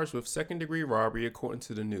charged with second-degree robbery, according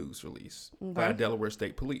to the news release by Delaware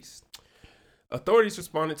State Police. Authorities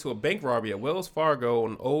responded to a bank robbery at Wells Fargo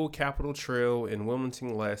on Old Capitol Trail in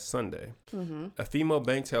Wilmington last Sunday. A female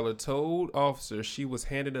bank teller told officers she was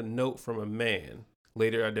handed a note from a man,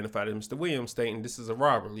 later identified as Mr. Williams, stating, "This is a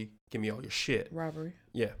robbery. Give me all your shit." Robbery.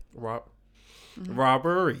 Yeah,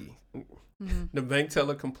 robbery. The bank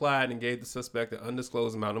teller complied and gave the suspect an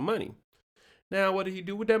undisclosed amount of money. Now, what did he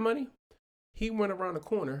do with that money? He went around the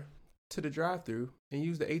corner to the drive-thru and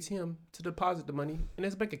used the ATM to deposit the money in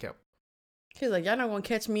his bank account. He's like, y'all not gonna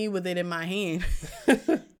catch me with it in my hand.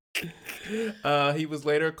 He was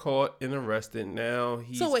later caught and arrested. Now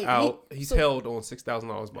he's out. He's held on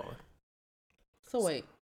 $6,000 bond. So wait.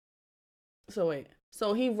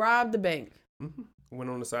 So he robbed the bank. Went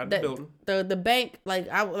on the side of the building. The bank,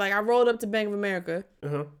 I rolled up to Bank of America,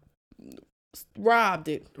 robbed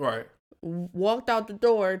it, Right. walked out the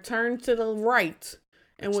door, turned to the right,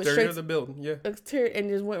 and went Exterior straight of the building. Yeah. exterior and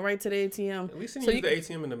just went right to the ATM. At least he So used the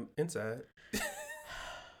ATM in the inside.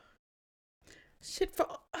 Shit for.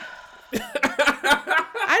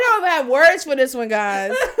 I don't have words for this one,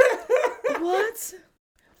 guys. What?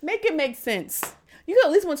 Make it make sense. You could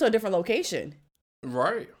at least went to a different location.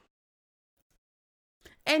 Right.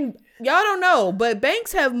 And y'all don't know, but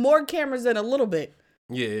banks have more cameras than a little bit.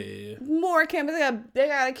 Yeah. More cameras. They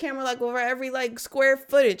got a camera like over every like square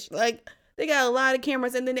footage. Like they got a lot of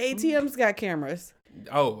cameras, and then the ATMs got cameras.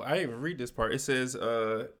 Oh, I didn't even read this part. It says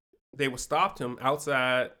they would stopped him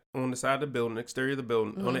outside on the side of the building, exterior of the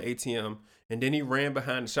building, on the ATM, and then he ran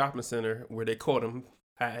behind the shopping center where they caught him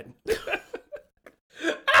hiding.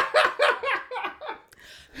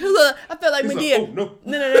 Look, I feel like He's Medea. like, oh, no.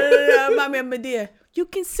 No. Remind me of Medea. You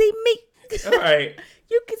can see me. All right.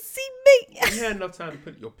 You can see me. You had enough time to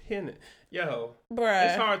put your pen in. Yo, Bruh.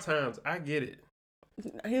 it's hard times. I get it.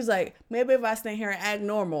 He was like, maybe if I stand here and act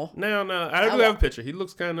normal. No, I do have a picture. He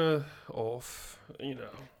looks kind of off, you know.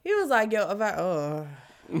 He was like, yo, if I,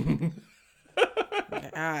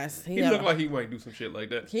 Gosh, He looked like he might do some shit like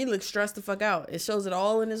that. he looks stressed the fuck out. It shows it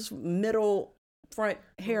all in his middle front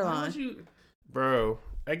hairline. Bro,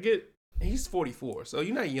 I get, he's 44, so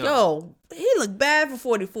you're not young. Yo, he looked bad for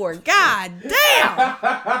 44. God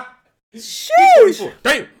damn. Sheesh. 44.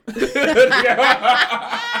 Damn.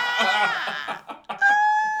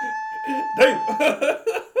 Damn. That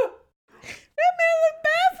man looked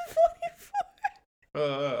bad for 44.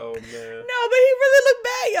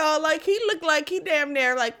 like he looked like he damn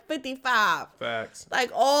near like 55. Facts.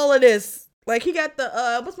 Like all of this. Like he got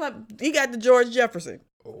the he got the George Jefferson.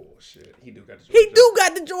 Oh shit, he do got the. He do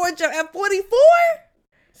got the George at 44.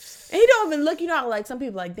 And he don't even look, you know, like some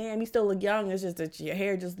people like, damn, you still look young. It's just that your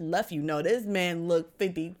hair just left you. No, this man looked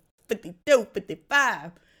 50, 52,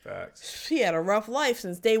 55. Facts. He had a rough life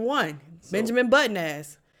since day one. Benjamin Button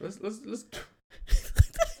ass. Let's.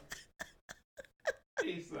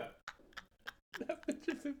 Peace out.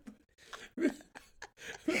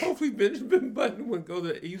 Hopefully Benjamin Button wouldn't go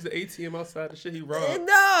to use the ATM outside the shit he robbed.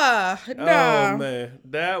 Nah. Oh man,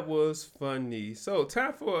 that was funny. So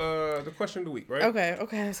time for the question of the week, right? Okay,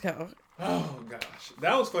 let's go. Oh gosh,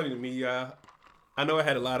 that was funny to me, y'all. I know I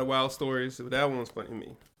had a lot of wild stories, but that one was funny to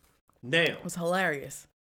me. Now It was hilarious.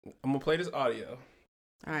 I'm gonna play this audio.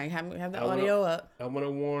 All right, have the I wanna- audio up. I want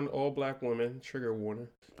to warn all black women. Trigger warning.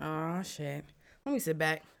 Oh shit. Let me sit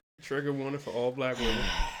back. Trigger warning for all black women.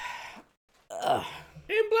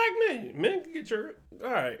 And black men. Men can get triggered.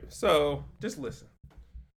 All right, so just listen.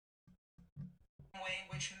 Way in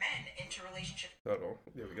which men enter relationships. Hold on.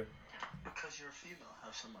 There we go. Because you're a female,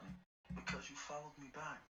 have some money. Because you followed me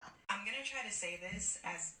back. I'm gonna try to say this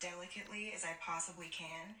as delicately as I possibly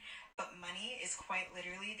can, but money is quite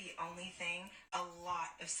literally the only thing a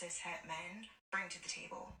lot of cishet men bring to the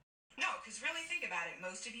table. No, because really think about it.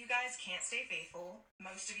 Most of you guys can't stay faithful.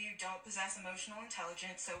 Most of you don't possess emotional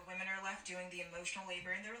intelligence, so women are left doing the emotional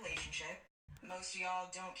labor in the relationship. Most of y'all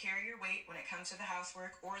don't carry your weight when it comes to the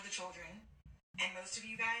housework or the children. And most of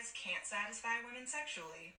you guys can't satisfy women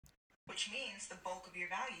sexually. Which means the bulk of your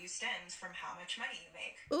value stems from how much money you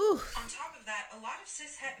make. Ooh. On top of that, a lot of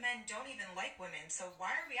cishet men don't even like women, so why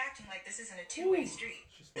are we acting like this isn't a two-way street?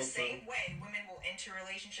 The same way women will enter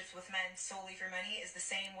relationships with men solely for money is the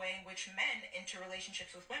same way in which men enter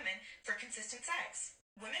relationships with women for consistent sex.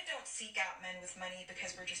 Women don't seek out men with money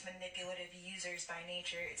because we're just manipulative users by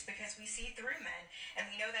nature. It's because we see through men, and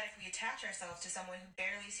we know that if we attach ourselves to someone who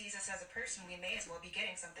barely sees us as a person, we may as well be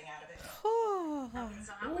getting something out of it.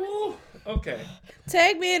 Ooh, okay.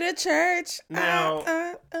 Take me to church. Now,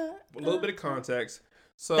 a little bit of context.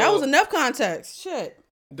 So That was enough context. Shit.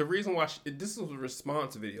 the reason why this was a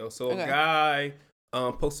response video. So Okay. a guy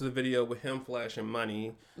posted a video with him flashing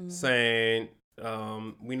money, saying,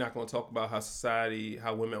 "We're not going to talk about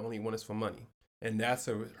how women only want us for money," and that's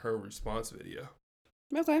her response video.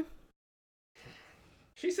 Okay.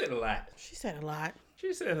 She said a lot. She said a lot.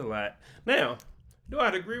 She said a lot. Now, do I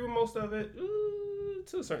agree with most of it?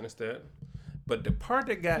 To a certain extent, but the part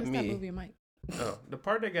that got Stop moving me, your mic. the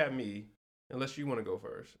part that got me, unless you want to go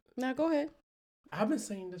first. Now go ahead. I've been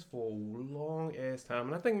saying this for a long ass time,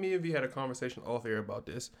 and I think me and you had a conversation off air about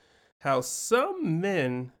this. How some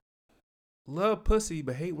men love pussy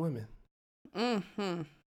but hate women, Mm-hmm.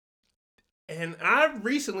 and I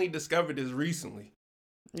recently discovered this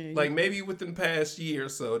Yeah, like maybe within the past year or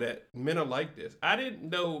so, that men are like this. I didn't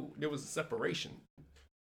know there was a separation,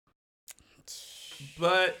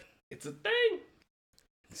 but it's a thing.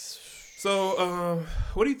 So,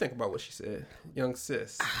 what do you think about what she said, young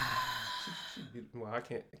sis? She's beautiful. Well, I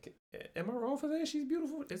can't. Am I wrong for saying she's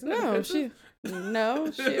beautiful? Isn't that No, offensive?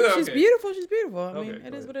 she's Okay. beautiful. She's beautiful. I mean, Okay,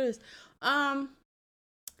 it go is ahead. what it is. I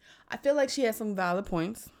feel like she has some valid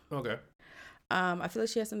points. Okay. I feel like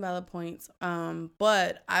she has some valid points.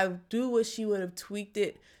 But I do wish she would have tweaked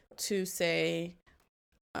it to say,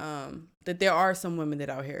 that there are some women that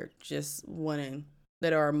out here just wanting,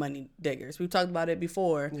 that are money diggers. We've talked about it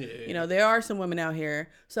before. Yeah. You know, there are some women out here.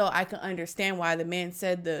 So I can understand why the man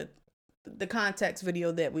said the context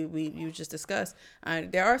video that you just discussed.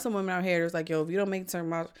 There are some women out here that's like, yo, if you don't make certain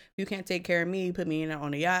amount, if you can't take care of me, put me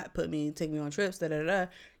on a yacht, take me on trips,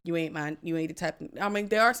 you ain't the type. I mean,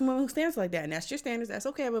 there are some women who stands like that, and that's your standards. That's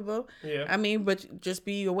okay, boo. Yeah. I mean, but just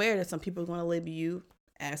be aware that some people are going to label you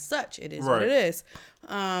as such. It is what Right. it is.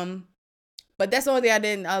 But that's the only thing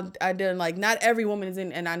I didn't like. Not every woman is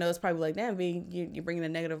in, and I know it's probably like, damn, V, you're bringing a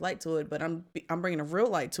negative light to it, but I'm bringing a real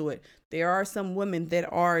light to it. There are some women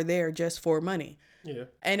that are there just for money. Yeah.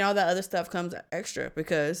 And all that other stuff comes extra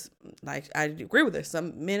because, like, I agree with this.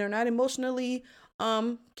 Some men are not emotionally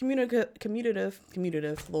communicative.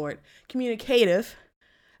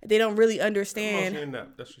 They don't really understand. Emotionally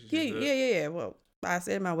not. That's what she said. Yeah. Well, I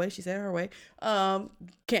said it my way. She said it her way.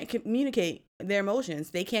 Can't communicate their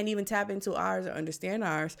emotions. They can't even tap into ours or understand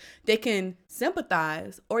ours. They can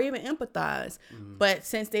sympathize or even empathize, but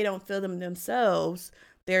since they don't feel them themselves,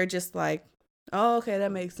 they're just like, "Oh, okay,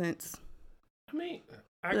 that makes sense." I mean,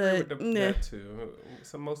 I agree with nah. that too.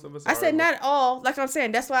 So most of us. I are said not all. Like I'm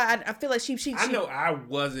saying, that's why I feel like she. I know I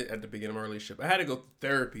wasn't at the beginning of my relationship. I had to go to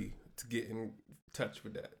therapy to get in touch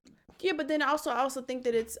with that. Yeah, but then I also think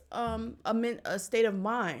that it's a state of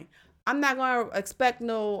mind. I'm not gonna expect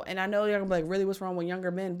no, and I know you're gonna be like, really, what's wrong with younger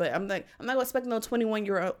men? But I'm not gonna expect no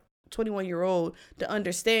 21-year-old to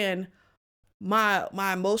understand my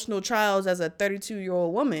emotional trials as a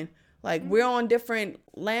 32-year-old woman. Like, we're on different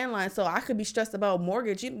landlines, so I could be stressed about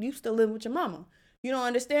mortgage. You still live with your mama. You don't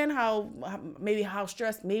understand how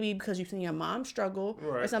stressed, maybe because you've seen your mom struggle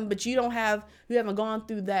or Right. something, but you haven't gone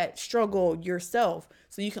through that struggle yourself.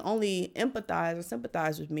 So you can only empathize or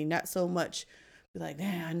sympathize with me, not so much be like,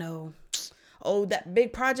 man, I know. Oh, that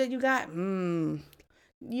big project you got?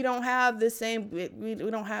 You don't have the same, we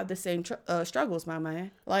don't have the same struggles, my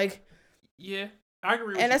man. Like, Yeah, I agree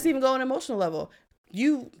with and you. that's even going emotional level.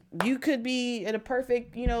 You could be in a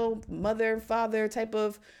perfect, mother, father type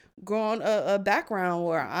of grown a background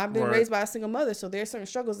where I've been Right. raised by a single mother. So there's certain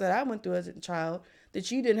struggles that I went through as a child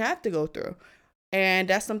that you didn't have to go through. And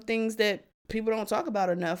that's some things that people don't talk about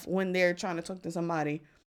enough when they're trying to talk to somebody.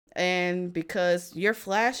 And because you're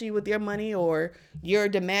flashy with your money or you're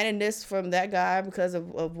demanding this from that guy because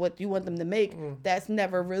of what you want them to make, that's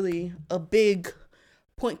never really a big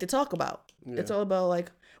point to talk about. Yeah. It's all about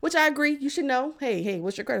like, which I agree, you should know. Hey,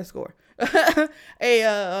 what's your credit score? Hey,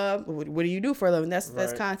 what do you do for a living? That's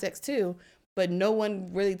Right. context too. But no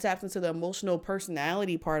one really taps into the emotional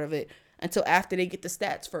personality part of it until after they get the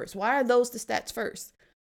stats first. Why are those the stats first?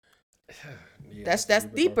 Yeah, That's a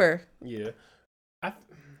deeper deeper. Yeah.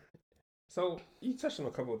 So you touched on a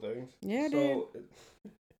couple of things. Yeah, I so,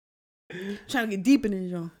 Trying to get deep in it,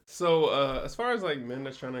 John. So as far as like men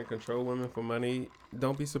that's trying to control women for money,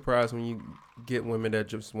 don't be surprised when you get women that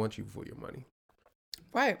just want you for your money.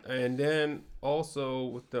 Right. And then also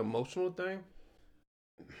with the emotional thing,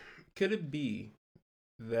 could it be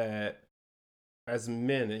that as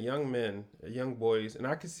men, young boys, and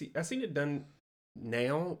I've seen it done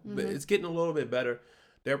now, but it's getting a little bit better,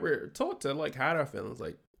 that we're taught to like hide our feelings.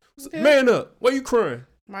 Like, Yeah. man up, why you crying?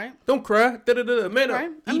 Right. Don't cry. Da-da-da-da. Man Right.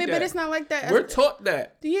 up. I mean, Eat but that. it's not like that. We're taught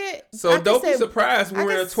that. Yeah. So I can don't be say- surprised when I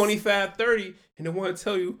we're can at 25, 30 and they want to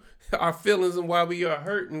tell you our feelings and why we are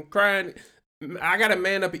hurt and crying. I got to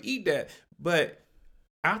man up and eat that. But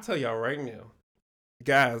I'll tell y'all right now,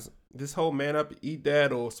 guys, this whole man up and eat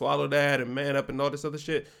that or swallow that and man up and all this other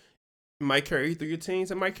shit might carry you through your teens.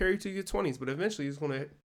 It might carry you through your 20s. But eventually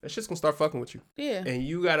that shit's going to start fucking with you. Yeah. And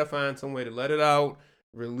you got to find some way to let it out,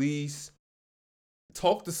 release,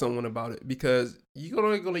 talk to someone about it, because you're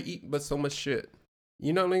only going to eat but so much shit.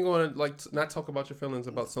 You're not only going to like not talk about your feelings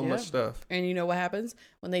about so much stuff. And you know what happens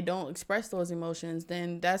when they don't express those emotions?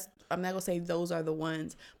 Then I'm not gonna say those are the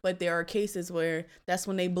ones, but there are cases where that's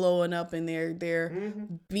when they blowing up and they're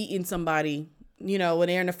beating somebody. When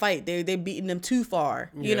they're in a fight, they're beating them too far.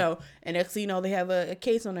 Yeah. And next thing you know, they have a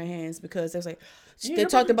case on their hands because they're like, Yeah, they but-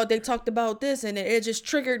 talked about this, and it just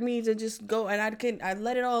triggered me to just go, and I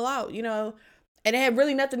let it all out. And it had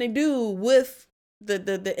really nothing to do with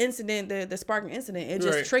the incident, the sparking incident. It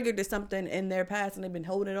just Right. triggered something in their past, and they've been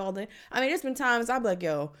holding it all day. I mean, there's been times I'll be like,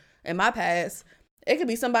 yo, in my past, it could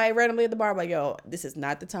be somebody randomly at the bar like, yo, this is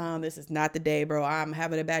not the time, this is not the day, bro. I'm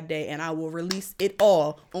having a bad day, and I will release it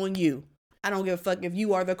all on you. I don't give a fuck if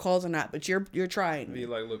you are the cause or not, but you're trying. Be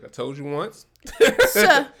like, look, I told you once.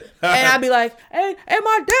 And I'd be like, hey,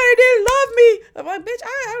 my daddy didn't love me. I'm like, bitch,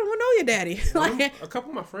 I don't know your daddy. Like, A couple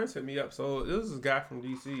of my friends hit me up. So this is a guy from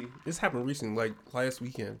DC. This happened recently, like last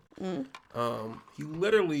weekend. He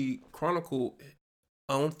literally chronicled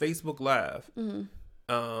on Facebook Live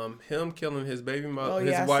him killing his baby mother, oh his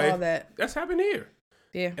yeah, wife. I saw that. That's happened here.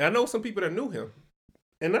 Yeah. And I know some people that knew him.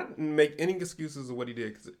 And not make any excuses of what he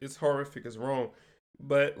did, because it's horrific, it's wrong.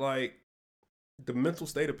 But like the mental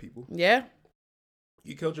state of people. Yeah.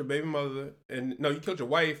 You killed your baby mother, you killed your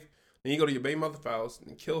wife, then you go to your baby mother's house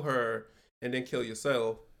and kill her, and then kill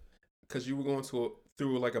yourself because you were going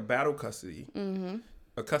through like a battle custody,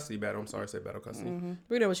 a custody battle. I'm sorry, I said battle custody.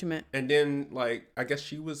 We know what you meant. And then like I guess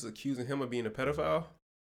she was accusing him of being a pedophile.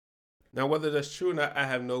 Now whether that's true or not, I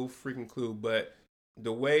have no freaking clue. But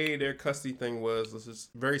the way their custody thing was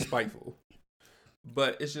just very spiteful.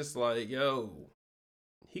 But it's just like, yo,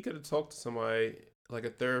 he could have talked to somebody, like a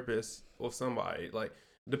therapist or somebody. Like,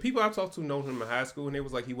 the people I talked to know him in high school, and they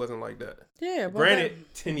was like, he wasn't like that. Yeah. But Granted,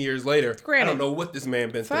 10 years later, I Granted. don't know what this man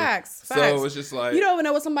been Facts. through. Facts. So it's just like, You don't even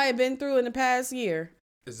know what somebody been through in the past year.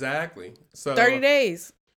 exactly. So 30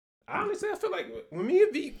 days. Honestly, I feel like when me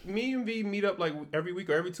and V meet up like every week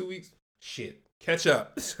or every 2 weeks, shit, catch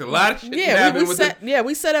up. A lot of shit Yeah, happened we with set. Yeah,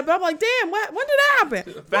 we set up. I'm like, damn, when did that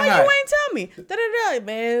happen? Why Fact. you ain't tell me? Da da da.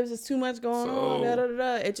 Man, it was just too much going on. So- Da da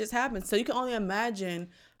da. It just happens. So you can only imagine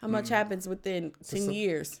how much happens within 10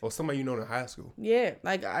 years. Or somebody you know in high school. Yeah,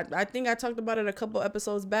 like I think I talked about it a couple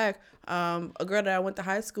episodes back. A girl that I went to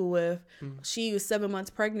high school with, she was 7 months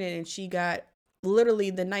pregnant, and she got literally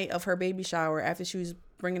the night of her baby shower after she was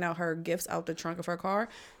bringing out her gifts out the trunk of her car.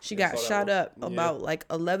 She got saw that shot one. up Yeah. about like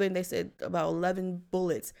 11. They said about 11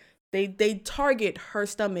 bullets. They target her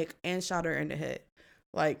stomach and shot her in the head.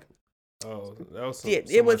 Like, Oh, that was Yeah,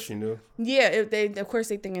 so it was- much you knew. yeah, they of course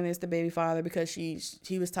they thinking it's the baby father because he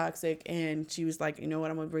was toxic, and she was like, you know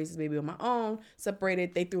what, I'm gonna raise this baby on my own.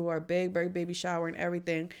 Separated. They threw her a big baby shower and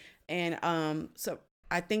everything, and so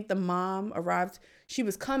I think the mom arrived. She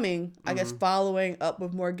was coming, I guess, following up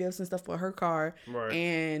with more gifts and stuff for her car, Right.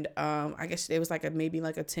 and I guess it was like maybe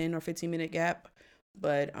like a 10 or 15-minute gap,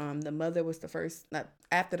 but the mother was the first, not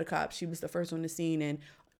after the cops. She was the first on the scene, and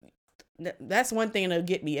that's one thing that'll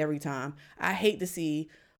get me every time. I hate to see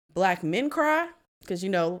black men cry because,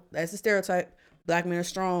 you know, that's the stereotype. Black men are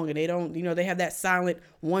strong and they don't, you know, they have that silent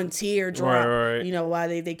one tear drop, Right. you know, while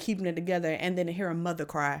they keeping it together. And then to hear a mother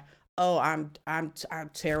cry, oh, I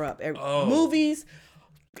tear up. Oh. Movies,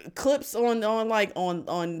 clips on online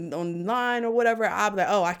or whatever. I'll be like,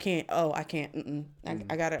 I can't.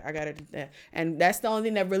 I gotta do that. And that's the only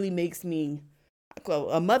thing that really makes me,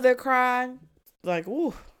 a mother cry, like,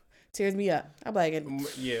 ooh, tears me up. I'm like,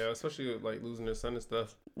 Yeah, especially like losing their son and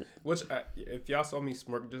stuff. Which, if y'all saw me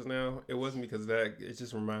smirk just now, it wasn't because of that. It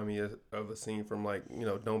just reminded me of a scene from, like, you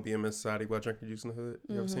know, Don't Be a Miss Society while drinking juice in the hood.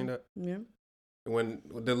 You ever seen that? yeah. When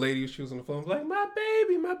the lady, she was on the phone, like, my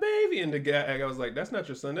baby. And the guy, I was like, that's not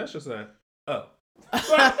your son, that's your son. Oh.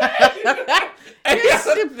 You're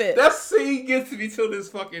stupid. That scene gets me till this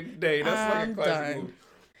fucking day. That's like I'm a classic done. movie.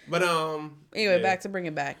 But Anyway, yeah. back to bring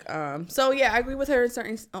it back. So yeah, I agree with her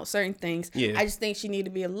in certain things. Yeah. I just think she need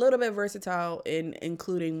to be a little bit versatile in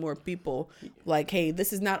including more people. Like, hey,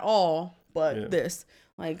 this is not all, but Yeah. this.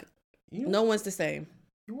 Like, You- no one's the same.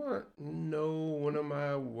 You want to know one of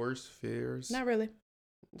my worst fears? Not really.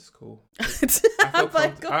 It's cool. I'm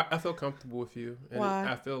like, I feel comfortable with you. And Why?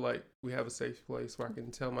 I feel like we have a safe place where I can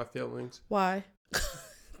tell my feelings. why?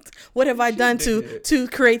 What have I done to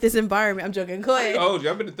create this environment? I'm joking. Go I ahead. told you,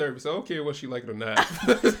 I've been to therapy, so I don't care what she like it or not.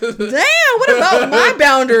 Damn, what about my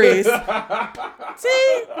boundaries?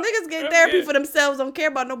 See, niggas get therapy for themselves, don't care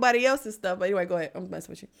about nobody else's stuff. But anyway, go ahead. I'm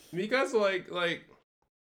messing with you. Because like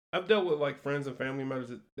I've dealt with like friends and family members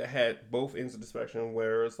that had both ends of the spectrum,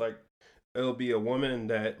 where it's like it'll be a woman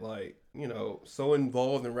that, like, you know, so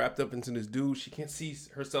involved and wrapped up into this dude, she can't see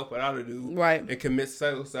herself without a dude, Right. and commit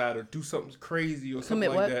suicide or do something crazy or something Commit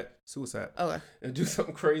like what? that. Suicide. Okay. And do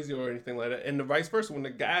something crazy or anything like that. And the vice versa, when the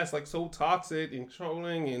guy's like so toxic and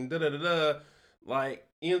trolling and like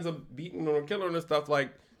he ends up beating or killing and stuff.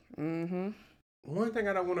 Like, Mm-hmm. one thing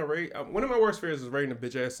I don't want to rate. One of my worst fears is raising a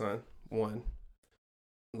bitch ass son. One,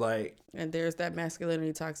 like, And there's that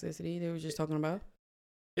masculinity toxicity they were just talking about.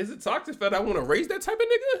 is it toxic that I want to raise that type of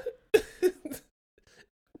nigga?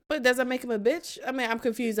 But does that make him a bitch? I mean, I'm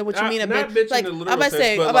confused on what you Not- mean a not bitch. bitch in Like, the I'm literal about to sense,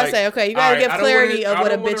 say, but, I'm about to like, say, okay, you gotta alright, give I don't clarity wanna- of I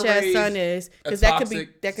what a don't wanna bitch ass raise son is, a because that could be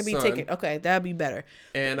toxic taken. son. Okay, that'd be better.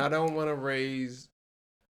 And I don't want to raise.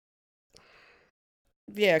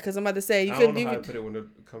 Yeah, because I'm about to say you I could. don't know You how to could put it when it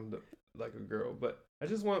comes to like a girl, but I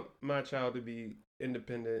just want my child to be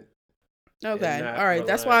independent. okay, and not all right.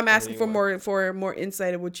 That's why rely I'm on asking for more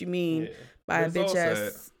insight of what you mean Yeah. by a But it's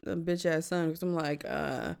all bitch ass son. Because I'm like,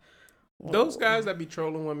 Those guys that be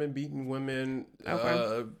trolling women, beating women,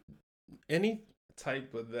 Okay. any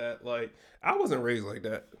type of that, like, I wasn't raised like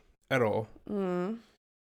that at all. Mm,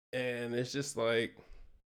 And it's just like,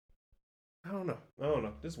 I don't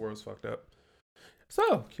know. This world's fucked up.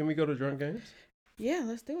 So, can we go to drunk games? yeah,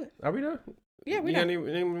 let's do it. Are we done? Yeah, we you done. got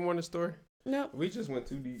any more in the story? No, We just went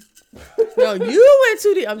too deep. no, you went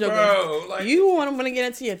too deep. I'm joking. Bro, like, You want to get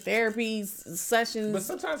into your therapy sessions. but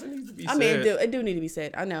sometimes it needs to be I said. mean, it do need to be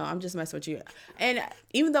said. I know. I'm just messing with you. And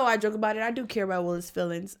even though I joke about it, I do care about Will's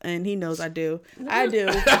feelings, and he knows I do. I do.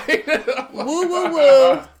 Woo, woo,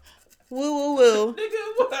 woo. Woo, woo, woo.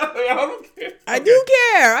 Nigga, what? I don't care. I do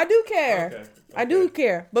care. I do care. Okay. I do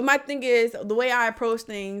care. But my thing is, the way I approach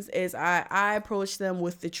things is I approach them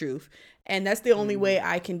with the truth. And that's the only way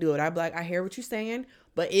I can do it. I'd be like, I hear what you're saying,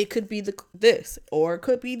 but it could be this, or it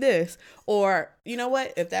could be this. Or, you know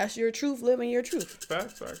what? If that's your truth, live in your truth.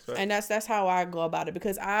 Facts. And that's how I go about it,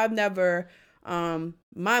 because I've never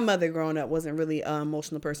my mother growing up wasn't really an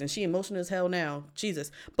emotional person. She emotional as hell now,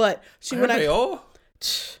 Jesus. But she when Aren't they all?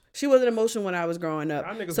 She wasn't emotional when I was growing up.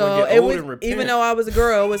 Y'all niggas So wanna get it old was, and repent. even though I was a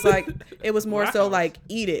girl, it was like it was more so Wow. like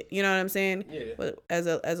eat it. You know what I'm saying? Yeah. But as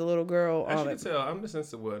a little girl, As you can tell, I'm the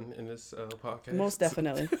sensitive one in this podcast. most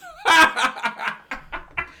definitely.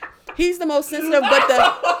 He's the most sensitive,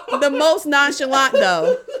 but the most nonchalant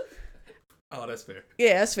though. Oh, that's fair.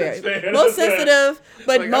 Yeah, that's fair. That's fair, Most that's fair. sensitive,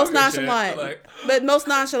 but Like, most I'm good, shit. nonchalant. Like- But most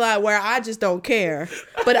nonchalant, where I just don't care.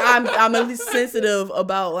 But I'm at least sensitive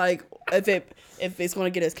about like if it's gonna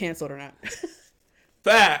get us canceled or not.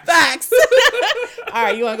 Facts. Facts. All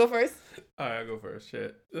right, you wanna go first? All right, I'll go first.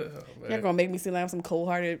 Shit. Oh, man. You're gonna make me seem like I'm some cold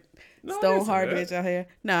hearted, No, I stone didn't say hard that. bitch out here.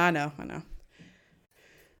 No, I know.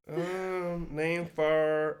 Name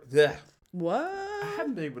for yeah. What? I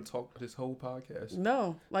haven't been able to talk this whole podcast.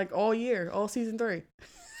 No, like all year, all season 3.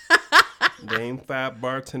 Name 5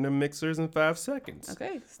 bartender mixers in 5 seconds.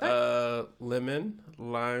 Okay, start. Lemon,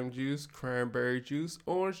 lime juice, cranberry juice,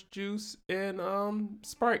 orange juice, and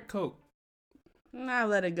Sprite Coke. Nah,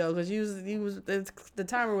 let it go because the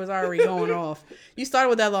timer was already going off. You started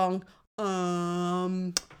with that long.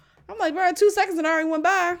 I'm like, bro, 2 seconds and already went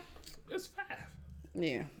by. It's 5.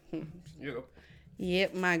 Yeah. You know.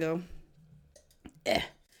 Yep, my go.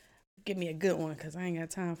 Give me a good one because I ain't got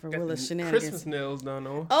time for Got Willa's the shenanigans. Christmas nails done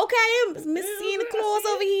on. Okay, Miss Santa Claus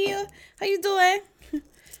over here. How you doing?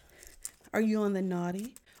 Are you on the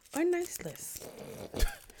naughty or nice list?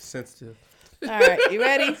 Sensitive. All right, you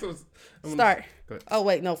ready? So, I'm Start. Go ahead. Oh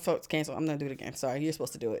wait, no, folks, cancel. I'm gonna do it again. Sorry, you're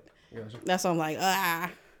supposed to do it. Gotcha. That's why I'm like, ah.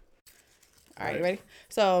 All right, you Right. ready?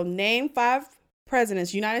 So name 5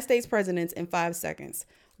 presidents, United States presidents in 5 seconds.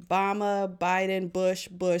 Obama, Biden, Bush,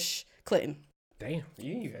 Clinton. Damn,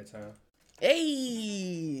 you had time.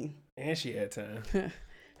 Hey. And she had time.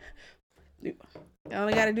 You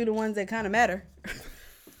only got to do the ones that kind of matter.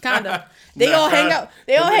 Kinda. They all hang out.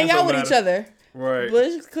 They all Them hang niggas out don't with matter. each other. Right.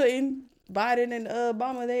 Bush, Clinton, Biden, and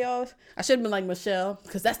Obama. They all. I should have been like Michelle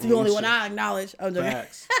because that's the only one I acknowledge. I'm joking.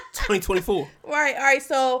 Facts. 2024. All right.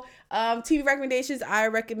 So, TV recommendations. I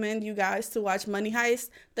recommend you guys to watch Money Heist,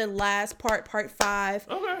 the last part 5.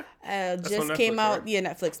 Okay. Just on came Netflix, out. right? Yeah,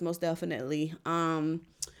 Netflix, most definitely.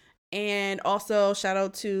 And also shout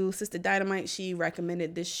out to Sister Dynamite. She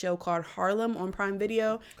recommended this show called Harlem on Prime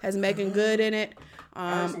Video. Has Megan Good in it.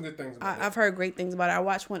 I heard some good things about I've heard great things about it. I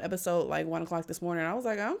watched one episode like 1:00 this morning. I was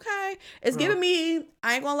like, okay, it's giving me.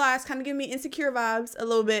 I ain't gonna lie, it's kind of giving me Insecure vibes a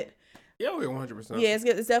little bit. Yeah, we're 100%. Yeah,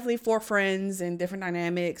 it's definitely 4 friends and different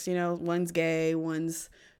dynamics. You know, one's gay, one's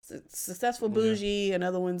successful bougie,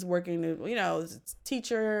 another one's working. You know,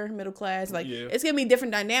 teacher, middle class. Like it's gonna be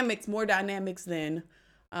different dynamics, more dynamics than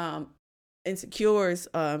Insecure's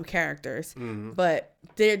characters. Mm-hmm. But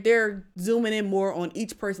they're zooming in more on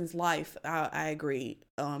each person's life. I agree,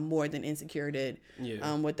 more than Insecure did.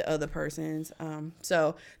 Yeah. With the other persons.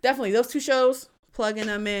 So definitely those 2 shows, plugging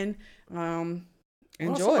them in. What I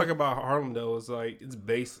Enjoy. like about Harlem though is like it's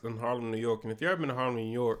based in Harlem, New York, and if you ever been to Harlem,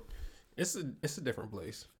 New York, it's a different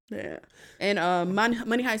place. Yeah. And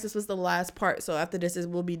Money Heist, this was the last part. So after this,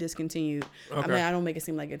 will be discontinued. I Okay. mean, I don't make it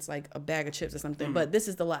seem like it's like a bag of chips or something, but this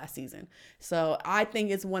is the last season. So I think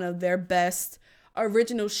it's one of their best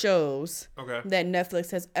original shows Okay. that Netflix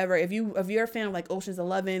has ever. If you're a fan of like Ocean's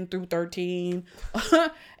 11 through 13,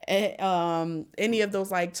 any of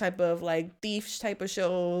those like type of like thief type of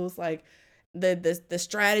shows, like the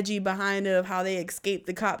strategy behind of how they escape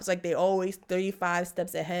the cops, like they always 35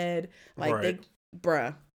 steps ahead, like Right.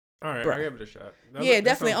 bruh. All right, Bruh. I'll give it a shot. Yeah,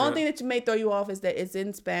 definitely. Only thing that may throw you off is that it's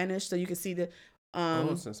in Spanish, so you can see the. Oh,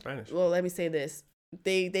 it's in Spanish. Well, let me say this: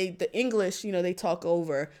 the English, you know, they talk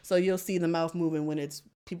over, so you'll see the mouth moving when it's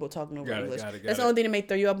people talking over Got it, English. got it, That's got the only thing that may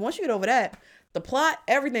throw you up. Once you get over that, the plot,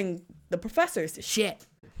 everything, the professors, the shit.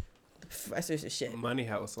 The professors, the shit. Money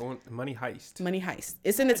House on Money Heist. Money Heist.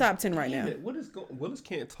 It's in the top 10 right now. Damn it, Willis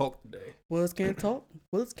can't talk today. Willis can't talk.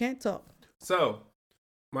 Willis can't talk. So,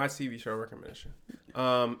 my TV show recommendation.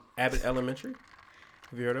 Abbott Elementary.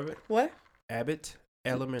 Have you heard of it? What? Abbott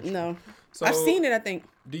Elementary. No. So, I've seen it, I think.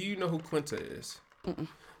 Do you know who Quinta is?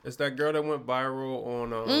 It's that girl that went viral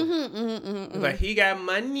on. It's like he got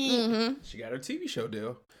money. She got her TV show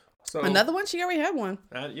deal. So Another one? She already had one.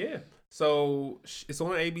 yeah. So it's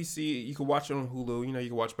on ABC. You can watch it on Hulu. You know, you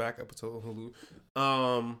can watch back episode on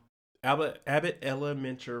Hulu. Abbott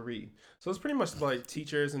Elementary. So it's pretty much like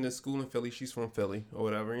teachers in this school in Philly. She's from Philly or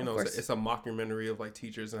whatever. You know, course. it's a mockumentary of like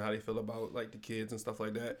teachers and how they feel about like the kids and stuff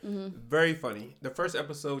like that. Very funny. The first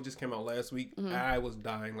episode just came out last week. I was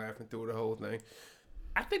dying laughing through the whole thing.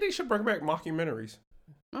 I think they should bring back mockumentaries.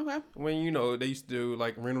 Okay. When, you know, they used to do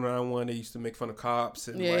like Reno 911, they used to make fun of cops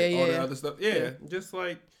and Yeah, like all the yeah. other stuff. Yeah, just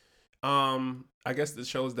like, I guess the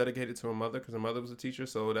show is dedicated to her mother because her mother was a teacher,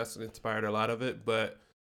 so that's inspired a lot of it. But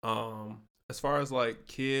As far as like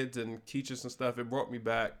kids and teachers and stuff, it brought me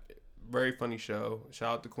back. Very funny show.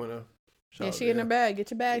 Shout out to Quinna. Shout Yeah, out she to in her her. bag.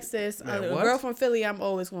 Get your bag, sis. Man, A what? girl from Philly, I'm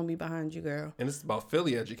always gonna be behind you, girl. And it's about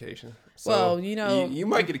Philly education. So Well, you know- you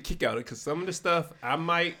might get a kick out of it because some of the stuff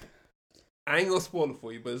I ain't gonna spoil it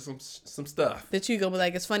for you, but it's some stuff. That you gonna be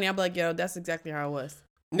like, it's funny. I'll be like, yo, that's exactly how it was.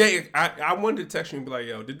 Yeah, I wanted to text you and be like,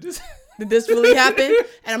 yo, did this? Did this really happen?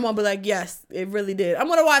 And I'm gonna be like, yes, it really did. I'm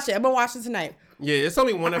gonna watch it. I'm gonna watch it tonight. Yeah, it's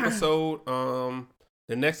only one episode.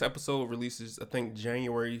 The next episode releases, I think,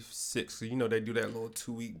 January 6th. So, you know, they do that little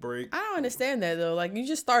 2-week break. I don't understand that though. Like, you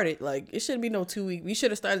just started. Like, it shouldn't be no 2 week. We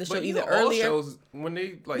should have started the show But you either know, all earlier. shows, when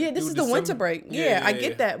they, like, Yeah, this do is the winter December- break. Yeah, I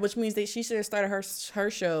get that, which means that she should have started her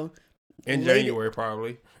show. In late- January,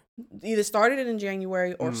 probably. Either started it in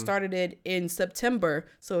January or Mm. started it in September,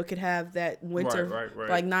 so it could have that winter, Right.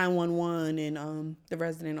 like 911 and The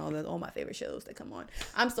Resident, all my favorite shows that come on.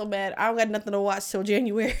 I'm so mad. I don't got nothing to watch till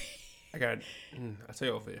January. I tell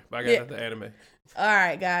you off here, but I got Yeah. another anime. All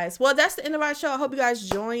right, guys. Well, that's the end of our show. I hope you guys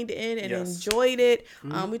joined in and Yes. enjoyed it.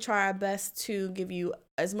 Mhm. We try our best to give you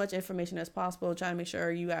as much information as possible, try to make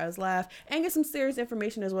sure you guys laugh and get some serious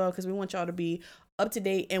information as well, because we want y'all to be up to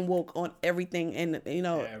date and woke on everything and, you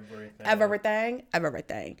know, everything.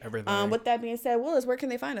 With that being said, Willis, where can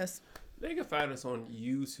they find us? They can find us on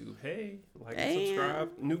YouTube. Hey, like Damn. and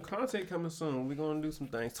subscribe. New content coming soon. We're going to do some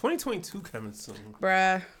things. 2022 coming soon.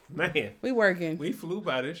 Bruh, Man, we working. we flew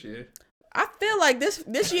by this year. I feel like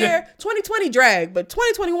this year, 2020 dragged, but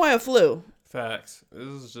 2021 flew. Facts. This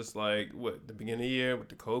is just like, the beginning of the year with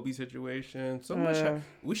the Kobe situation. So much.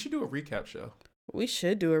 We should do a recap show. We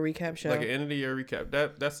should do a recap show. Like an end of the year recap.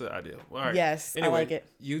 That's the idea. All right. Yes, I like it.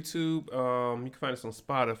 YouTube. You can find us on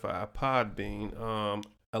Spotify, Podbean,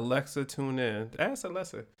 Alexa, tune in. Ask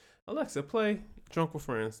Alexa. Alexa, play Drunk with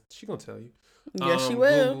Friends. She gonna tell you. Yes, she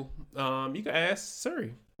will. Google. You can ask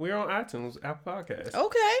Siri. We're on iTunes, Apple Podcasts.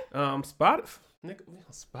 Okay.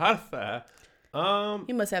 Spotify.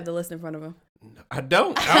 He must have the list in front of him. I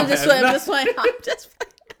don't. I'm just playing. I'm just playing.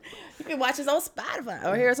 You can watch us on Spotify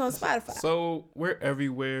or hear us on Spotify. So we're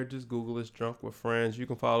everywhere. Just Google us, Drunk with Friends. You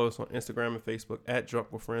can follow us on Instagram and Facebook at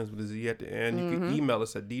Drunk with Friends with a Z at the end. You can email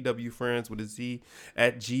us at dwfriends with a Z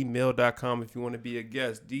at gmail.com if you want to be a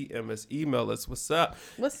guest. DM us, email us. What's up?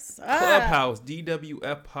 What's up? Clubhouse,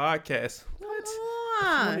 DWF Podcast. What? Come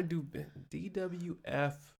I want to on. do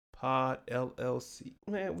DWF Pod LLC.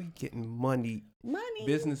 Man, we getting money. Money.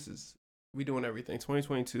 Businesses. We doing everything.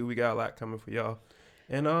 2022, we got a lot coming for y'all.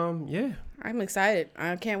 And yeah. I'm excited.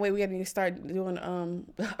 I can't wait. We got to start doing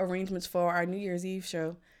arrangements for our New Year's Eve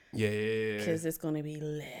show Yeah. because it's gonna be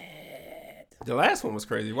lit. The last one was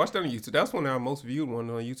crazy. Watch that on YouTube. That's one of our most viewed one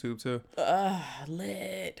on YouTube too.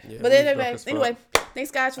 Lit. Yeah, But we anyway, drunk as fuck. anyway,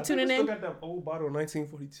 thanks guys for tuning in. Still got that old bottle of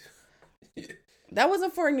 1942. That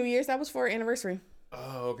wasn't for New Year's. That was for anniversary.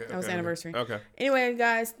 Oh, okay. That was anniversary. Okay. Anyway,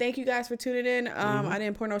 guys, thank you guys for tuning in. I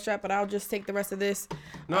didn't pour no shot, but I'll just take the rest of this.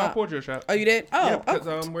 No, I poured you a shot. Oh, you did? Oh, Yeah,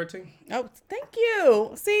 because we're a team. oh, thank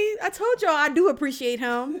you. See, I told y'all I do appreciate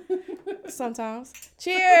him sometimes.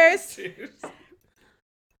 Cheers. Cheers.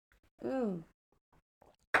 And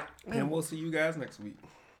we'll see you guys next week.